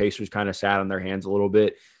think the Pacers kind of sat on their hands a little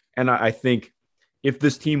bit. And I think if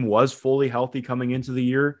this team was fully healthy coming into the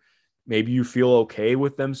year, maybe you feel okay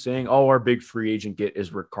with them saying, oh, our big free agent get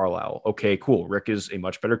is Rick Carlisle. Okay, cool. Rick is a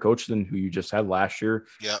much better coach than who you just had last year.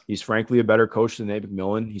 Yeah. He's frankly a better coach than Nate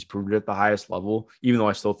McMillan. He's proved it at the highest level, even though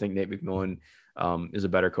I still think Nate McMillan is a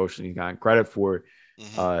better coach than he's gotten credit for.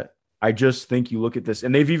 Mm-hmm. I just think you look at this,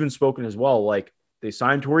 and they've even spoken as well. Like, they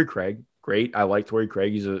signed Torrey Craig. Great. I like Torrey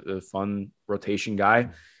Craig. He's a fun rotation guy.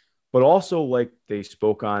 But also, like, they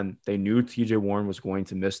knew TJ Warren was going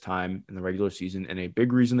to miss time in the regular season. And a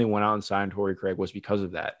big reason they went out and signed Torrey Craig was because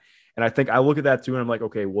of that. And I think I look at that too, and I'm like,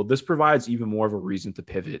 okay, well, this provides even more of a reason to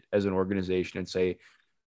pivot as an organization and say,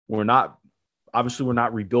 we're not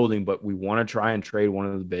rebuilding, but we want to try and trade one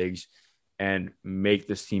of the bigs and make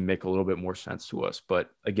this team make a little bit more sense to us. But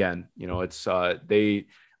again,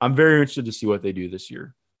 I'm very interested to see what they do this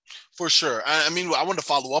year. For sure. I I wanted to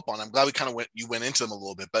follow up on it. I'm glad you went into them a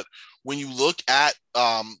little bit, but when you look at,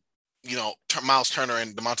 Miles Turner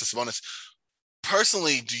and Domantas Sabonis,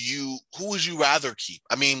 personally, who would you rather keep?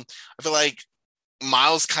 I feel like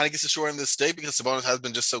Miles kind of gets the short end of the stick because Sabonis has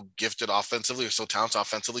been just so gifted offensively or so talented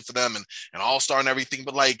offensively for them and an all-star and everything.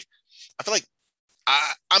 But like, I feel like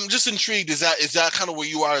I'm just intrigued. Is that kind of where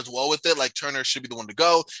you are as well with it? Like, Turner should be the one to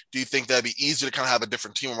go. Do you think that'd be easier to kind of have a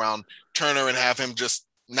different team around Turner and have him just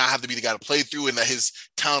not have to be the guy to play through, and that his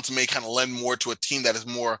talents may kind of lend more to a team that is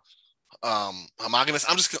more homogenous?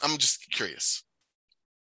 I'm just curious.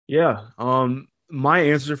 Yeah. My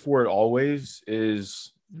answer for it always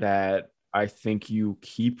is that I think you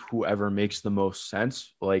keep whoever makes the most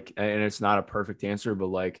sense. Like, and it's not a perfect answer, but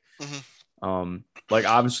like,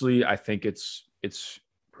 obviously I think it's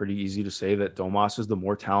pretty easy to say that Domas is the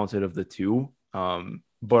more talented of the two.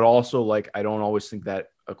 But also, like, I don't always think that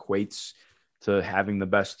equates to having the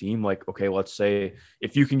best team. Like, okay, let's say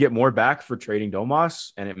if you can get more back for trading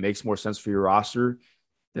Domas and it makes more sense for your roster,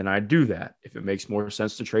 then I'd do that. If it makes more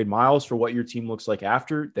sense to trade Miles for what your team looks like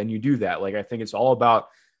after, then you do that. Like, I think it's all about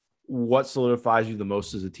what solidifies you the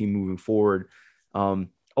most as a team moving forward.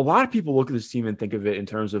 A lot of people look at this team and think of it in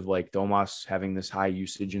terms of like Domas having this high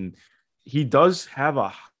usage, and he does have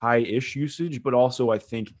a high-ish usage, but also I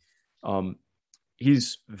think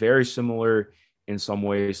he's very similar in some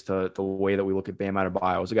ways to the way that we look at Bam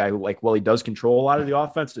Adebayo. As a guy who, like, well, he does control a lot of the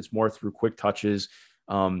offense. It's more through quick touches,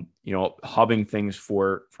 hubbing things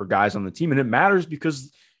for guys on the team. And it matters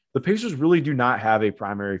because the Pacers really do not have a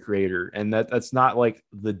primary creator. And that's not like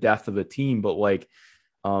the death of a team, but like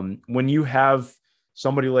when you have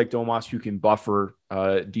somebody like Domas who can buffer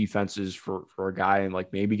defenses for a guy and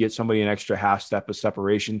like maybe get somebody an extra half step of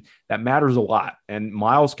separation, that matters a lot. And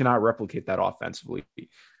Miles cannot replicate that offensively.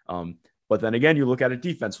 But then again, you look at it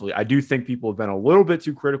defensively. I do think people have been a little bit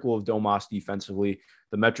too critical of Domas defensively.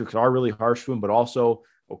 The metrics are really harsh to him, but also,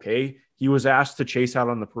 okay, he was asked to chase out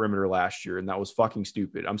on the perimeter last year, and that was fucking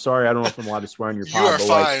stupid. I'm sorry. I don't know if I'm allowed to swear on your pod. You are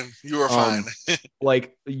fine. You are fine.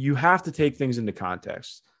 Like, you have to take things into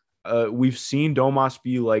context. We've seen Domas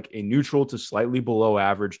be like a neutral to slightly below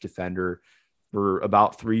average defender for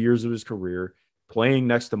about 3 years of his career, playing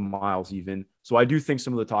next to Miles even. So I do think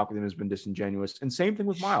some of the talk with him has been disingenuous. And same thing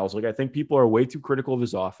with Miles. Like, I think people are way too critical of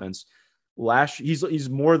his offense. He's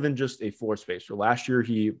more than just a floor spacer. Last year,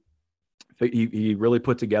 he really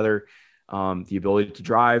put together the ability to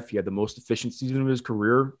drive. He had the most efficient season of his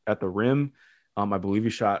career at the rim. I believe he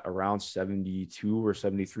shot around 72 or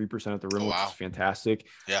 73% at the rim, which is fantastic.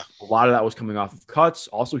 Yeah. A lot of that was coming off of cuts.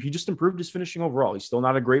 Also, he just improved his finishing overall. He's still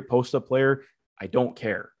not a great post-up player. I don't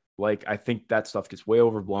care. Like, I think that stuff gets way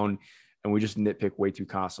overblown, and we just nitpick way too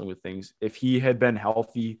constantly with things. If he had been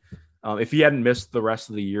healthy, if he hadn't missed the rest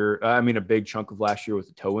of the year, a big chunk of last year with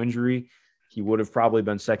a toe injury, he would have probably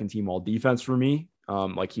been second team all defense for me.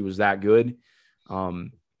 Like, he was that good.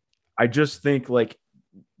 I just think like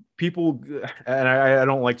people, and I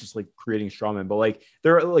don't like just like creating strawmen, but like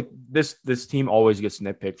they're like this team always gets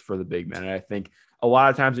nitpicked for the big men. And I think a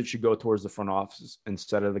lot of times it should go towards the front offices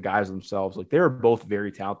instead of the guys themselves. Like, they are both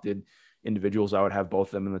very talented individuals. I would have both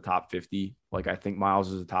of them in the top 50. Like, I think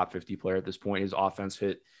Miles is a top 50 player at this point. His offense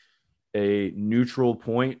hit a neutral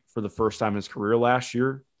point for the first time in his career last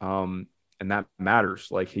year. And that matters.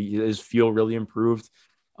 Like, his feel really improved.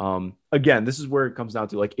 Again, this is where it comes down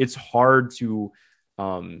to, like, it's hard to,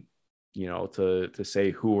 to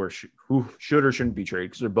say who should or shouldn't be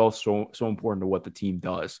traded, because they're both so important to what the team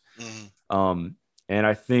does. Mm-hmm. And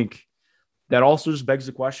I think that also just begs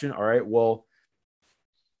the question, all right, well,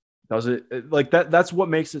 does it like that? That's what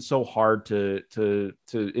makes it so hard to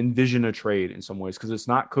envision a trade in some ways, because it's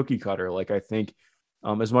not cookie cutter. Like, I think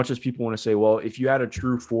as much as people want to say, well, if you had a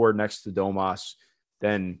true four next to Domas,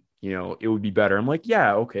 then, it would be better. I'm like,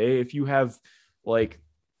 yeah, okay. If you have like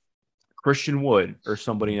Christian Wood or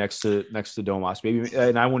somebody next to Domas, maybe,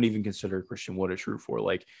 and I wouldn't even consider Christian Wood a true four.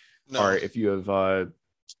 Like, no. All right, if you have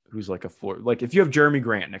who's like a four, like if you have Jeremy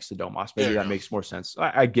Grant next to Domas, maybe that makes more sense.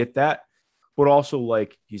 I get that. But also,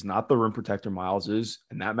 like, he's not the rim protector Miles is,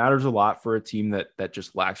 and that matters a lot for a team that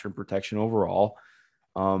just lacks rim protection overall.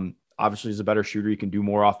 Obviously, he's a better shooter. He can do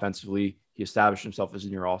more offensively. He established himself as a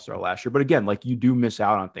near all-star last year. But again, like, you do miss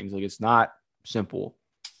out on things. Like, it's not simple.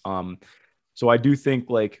 So I do think,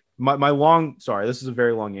 like, this is a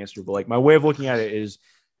very long answer, but like my way of looking at it is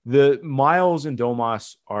the Miles and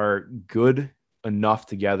Domas are good enough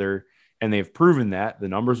together, and they've proven that. The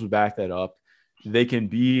numbers would back that up. They can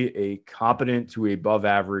be a competent to above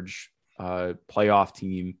average playoff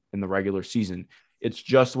team in the regular season. It's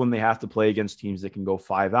just when they have to play against teams that can go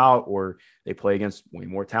 5 out, or they play against way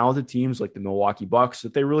more talented teams like the Milwaukee Bucks,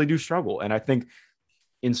 that they really do struggle. And I think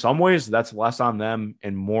in some ways that's less on them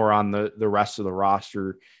and more on the rest of the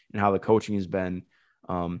roster and how the coaching has been.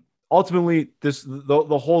 Ultimately,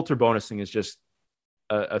 the whole Turbonis thing is just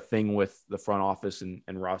a thing with the front office and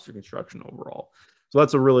roster construction overall. So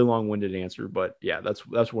that's a really long-winded answer, but yeah,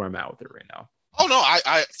 that's where I'm at with it right now. Oh no,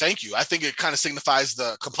 I thank you. I think it kind of signifies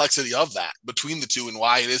the complexity of that between the two and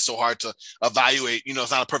why it is so hard to evaluate.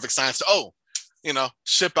 It's not a perfect science to,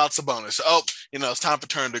 ship out Sabonis. It's time for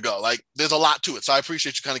Turn to go. Like, there's a lot to it. So I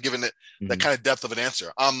appreciate you kind of giving it that kind of depth of an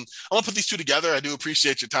answer. I'm gonna put these two together. I do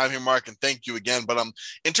appreciate your time here, Mark, and thank you again. But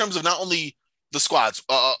in terms of not only the squads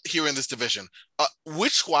here in this division,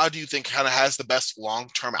 which squad do you think kind of has the best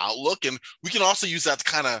long-term outlook? And we can also use that to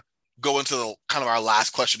kind of go into the kind of our last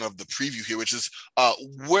question of the preview here, which is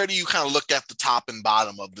where do you kind of look at the top and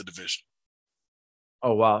bottom of the division?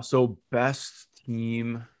 Oh, wow. So best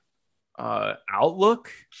team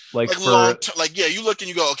outlook? You look and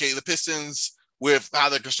you go, okay, the Pistons with how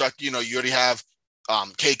they're constructed, you already have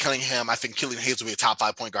Cade Cunningham. I think Killian Hayes will be a top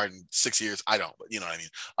 5 point guard in 6 years. I don't, but you know what I mean.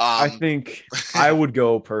 I think I would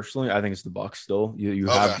go personally. I think it's the Bucks still. You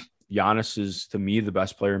Okay. have Giannis is to me the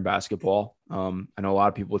best player in basketball. I know a lot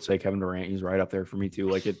of people would say Kevin Durant. He's right up there for me too.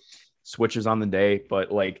 Like it switches on the day,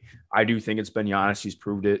 but like I do think it's been Giannis. He's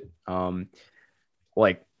proved it.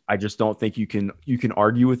 Like I just don't think you can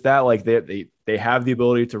argue with that. Like they have the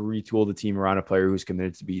ability to retool the team around a player who's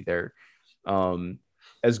committed to be there.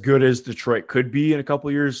 As good as Detroit could be in a couple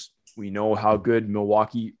of years, we know how good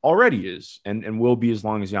Milwaukee already is and will be as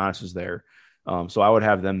long as Giannis is there. So I would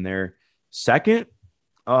have them there. Second,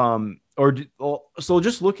 so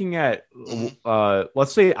just looking at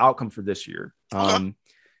let's say outcome for this year. Okay.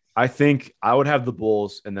 I think I would have the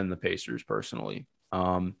Bulls and then the Pacers personally,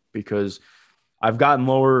 because I've gotten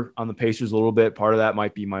lower on the Pacers a little bit. Part of that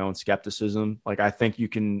might be my own skepticism. Like I think you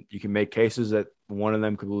can make cases that one of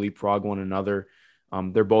them could leapfrog one another.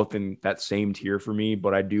 They're both in that same tier for me,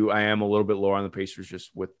 but I am a little bit lower on the Pacers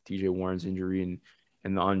just with TJ Warren's injury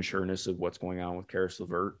and the unsureness of what's going on with Karis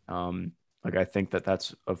LeVert. Like I think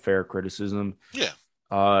that's a fair criticism. Yeah.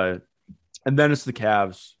 And then it's the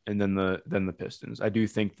Cavs and then the Pistons. I do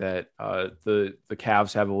think that the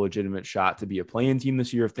Cavs have a legitimate shot to be a play-in team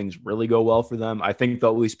this year if things really go well for them. I think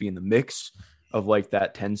they'll at least be in the mix of like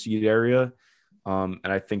that 10 seed area. And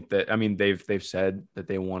I think that, I mean, they've said that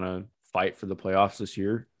they want to fight for the playoffs this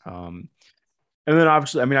year. And then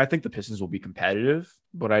obviously, I mean, I think the Pistons will be competitive,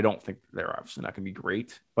 but I don't think they're obviously not going to be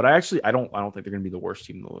great. But I don't think they're going to be the worst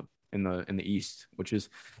team in the East, which is,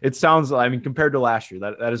 it sounds, I mean, compared to last year,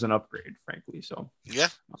 that is an upgrade, frankly. So yeah,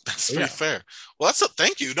 that's pretty fair. Well,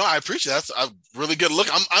 thank you. No, I appreciate that. That's a really good look.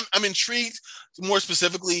 I'm intrigued more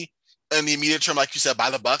specifically in the immediate term, like you said, by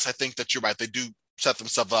the Bucks. I think that you're right. They do set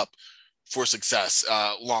themselves up for success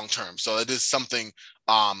long term. So it is something.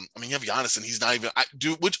 I mean, you have Giannis, and he's not even.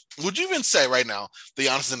 Would you even say right now that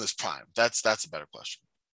Giannis is in his prime? That's a better question.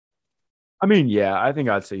 I mean, yeah, I think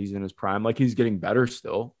I'd say he's in his prime. Like he's getting better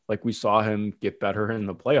still. Like we saw him get better in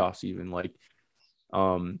the playoffs, even like,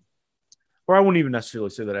 or I wouldn't even necessarily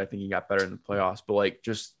say that I think he got better in the playoffs, but like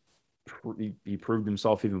just he proved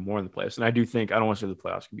himself even more in the playoffs. And I do think I don't want to say the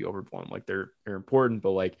playoffs can be overblown. Like they're important,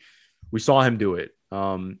 but like we saw him do it.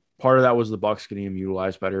 Part of that was the Bucks getting him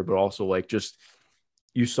utilized better, but also like just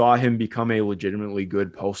you saw him become a legitimately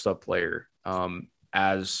good post up player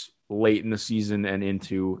as late in the season and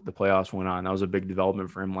into the playoffs went on. That was a big development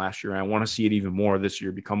for him last year. And I want to see it even more this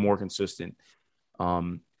year, become more consistent.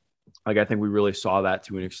 Like I think we really saw that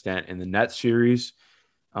to an extent in the Nets series.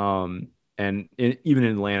 Even in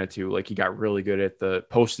Atlanta too, like he got really good at the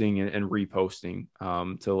posting and reposting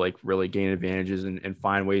to like really gain advantages and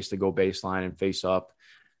find ways to go baseline and face up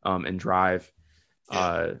and drive.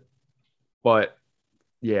 Yeah. But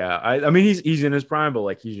yeah, I mean, he's in his prime, but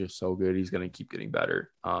like, he's just so good. He's going to keep getting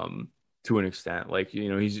better to an extent. Like, you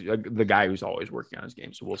know, he's the guy who's always working on his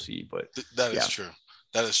game. So we'll see, but that is true.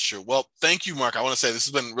 That is true. Well, thank you, Mark. I want to say this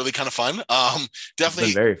has been really kind of fun.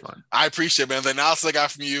 Definitely very fun. I appreciate it, man. The analysis I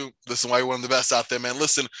got from you, this is why you're one of the best out there, man.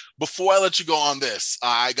 Listen, before I let you go on this,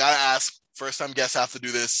 I got to ask, first time guests have to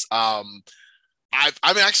do this. I'm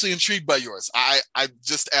actually intrigued by yours. I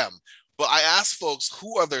just am. But I asked folks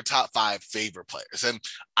who are their top 5 favorite players. And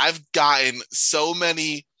I've gotten so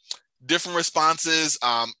many different responses.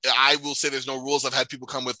 I will say there's no rules. I've had people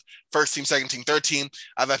come with first team, second team, third team.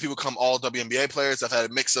 I've had people come all WNBA players. I've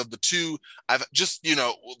had a mix of the two. I've just,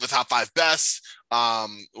 the top 5 best.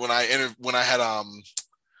 When I had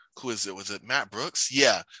who is it? Was it Matt Brooks?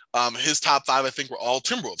 Yeah. His top 5, I think, were all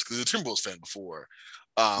Timberwolves because he was a Timberwolves fan before.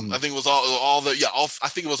 I think it was I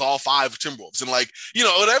think it was all 5 Timberwolves. And like,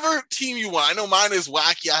 whatever team you want. I know mine is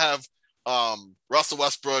wacky. I have Russell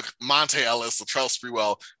Westbrook, Monte Ellis, Latrell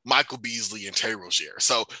Sprewell, Michael Beasley, and Terry Rozier.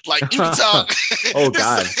 So like you can tell. Oh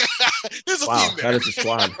God. There's a team there. That is a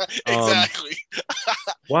squad. Exactly.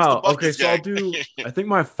 Wow. Okay, so I think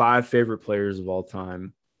my 5 favorite players of all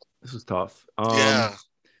time. This is tough. Yeah.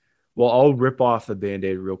 Well, I'll rip off the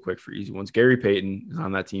Band-Aid real quick for easy ones. Gary Payton is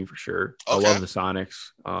on that team for sure. Okay. I love the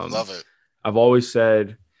Sonics. Love it. I've always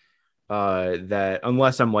said that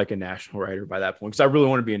unless I'm like a national writer by that point, because I really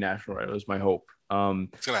want to be a national writer, that's my hope.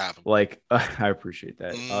 It's gonna happen. Like I appreciate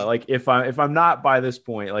that. Like if I'm not by this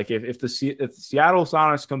point, like if the Seattle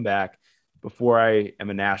Sonics come back before I am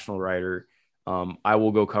a national writer, I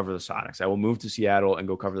will go cover the Sonics. I will move to Seattle and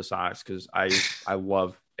go cover the Sonics because I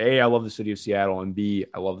love the city of Seattle, and B,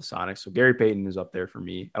 I love the Sonics. So Gary Payton is up there for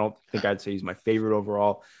me. I don't think I'd say he's my favorite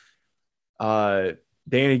overall.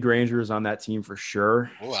 Danny Granger is on that team for sure.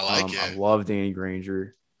 Oh, I like it. I love Danny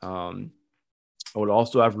Granger. I would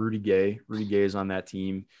also have Rudy Gay. Rudy Gay is on that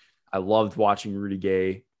team. I loved watching Rudy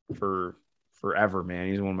Gay for forever, man.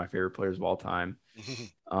 He's one of my favorite players of all time.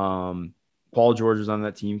 Paul George is on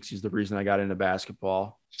that team because he's the reason I got into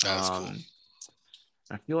basketball. That's cool.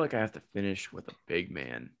 I feel like I have to finish with a big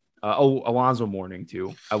man. Alonzo Mourning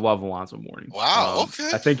too. I love Alonzo Mourning. Wow.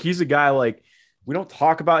 Okay. I think he's a guy like we don't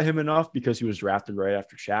talk about him enough because he was drafted right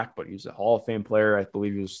after Shaq, but he's a Hall of Fame player. I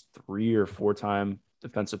believe he was 3 or 4-time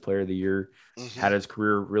Defensive Player of the Year. Had his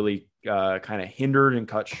career really kind of hindered and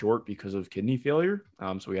cut short because of kidney failure.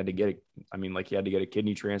 So he had to get a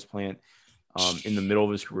kidney transplant in the middle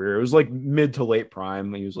of his career. It was like mid to late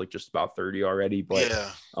prime. He was like just about 30 already, but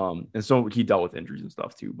and so he dealt with injuries and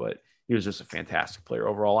stuff too, but he was just a fantastic player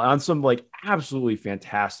overall on some like absolutely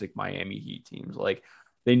fantastic Miami Heat teams. Like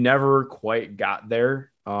they never quite got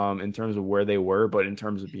there in terms of where they were, but in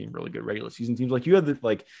terms of being really good regular season teams, like you had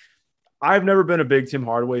I've never been a big Tim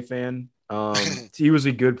Hardaway fan. He was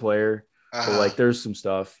a good player, but like there's some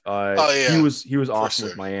stuff. He was awesome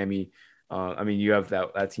with Miami. I mean, you have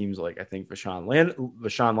that team's like I think Vashawn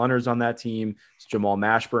Leonard's on that team. It's Jamal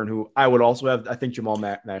Mashburn, who I would also have. I think Jamal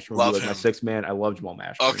Mashburn would be like my 6th man. I love Jamal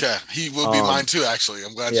Mashburn. Okay, he will be mine too. Actually,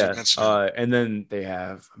 I'm glad you mentioned it. And then they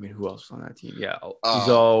have. I mean, who else is on that team? Yeah,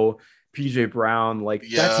 Izzo, PJ Brown. Like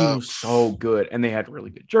that team was so good, and they had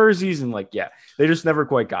really good jerseys, and they just never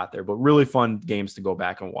quite got there. But really fun games to go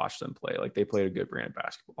back and watch them play. Like they played a good brand of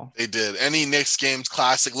basketball. They did. Any Knicks games,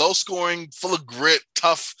 classic, low scoring, full of grit,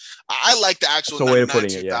 tough. I like the actual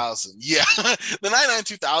 99-2000. Yeah, the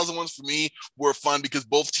 99-2000 ones for me were fun because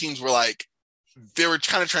both teams were like. They were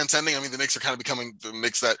kind of transcending. I mean, the Knicks are kind of becoming the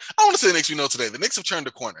Knicks that I don't want to say the Knicks we know today. The Knicks have turned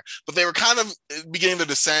a corner, but they were kind of beginning the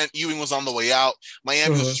descent. Ewing was on the way out.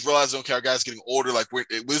 Miami was just realizing, okay, our guys getting older. Like,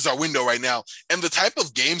 this is our window right now. And the type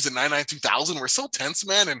of games in 99-2000 were so tense,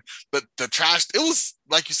 man. And the trash, it was,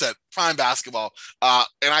 like you said, prime basketball. And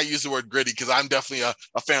I use the word gritty because I'm definitely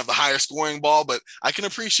a fan of the higher scoring ball, but I can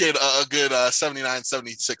appreciate a good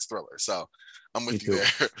 79-76 thriller. So I'm with you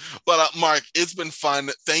there. But Mark, it's been fun.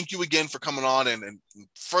 Thank you again for coming on. And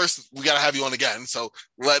first, we got to have you on again. So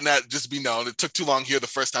letting that just be known. It took too long here the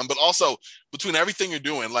first time. But also, between everything you're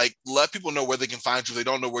doing, like let people know where they can find you if they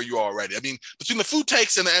don't know where you are already. I mean, between the food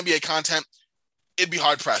takes and the NBA content, it'd be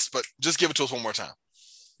hard-pressed. But just give it to us one more time.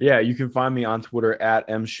 Yeah, you can find me on Twitter at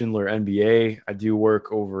mschindlerNBA. I do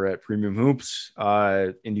work over at Premium Hoops,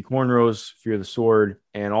 Indie Cornrows, Fear the Sword,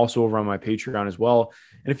 and also over on my Patreon as well.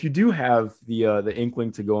 And if you do have the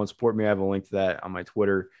inkling to go and support me, I have a link to that on my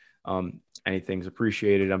Twitter. Anything's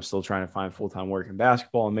appreciated. I'm still trying to find full-time work in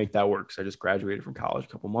basketball and make that work because I just graduated from college a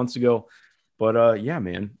couple months ago. But yeah,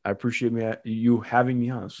 man, I appreciate you having me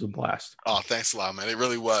on. This was a blast. Oh, thanks a lot, man. It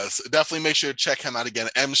really was. Definitely make sure to check him out again,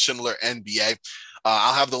 M. Schindler NBA.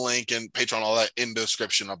 I'll have the link and Patreon, all that in the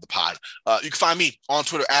description of the pod. You can find me on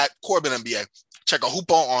Twitter at CorbinNBA. Check out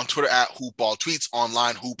Hoopball on Twitter at Hoopball. Tweets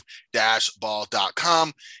online,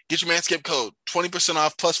 hoop-ball.com. Get your Manscaped code, 20%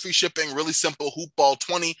 off plus free shipping. Really simple,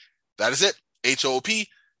 Hoopball20. That is it. HOOPBALL20.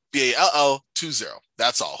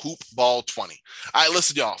 That's all, Hoopball20. All right,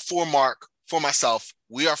 listen, y'all. For Mark, for myself,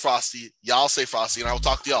 we are Frosty. Y'all stay Frosty, and I will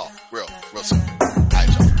talk to y'all real soon. All right,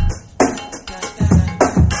 y'all.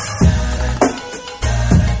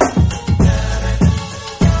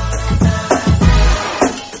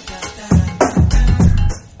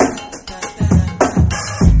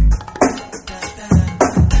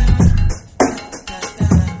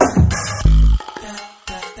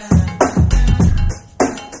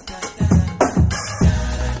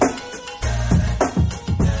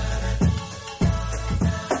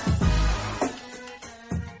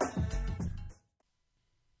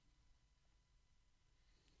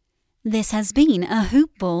 This has been a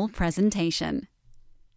Hoop Ball presentation.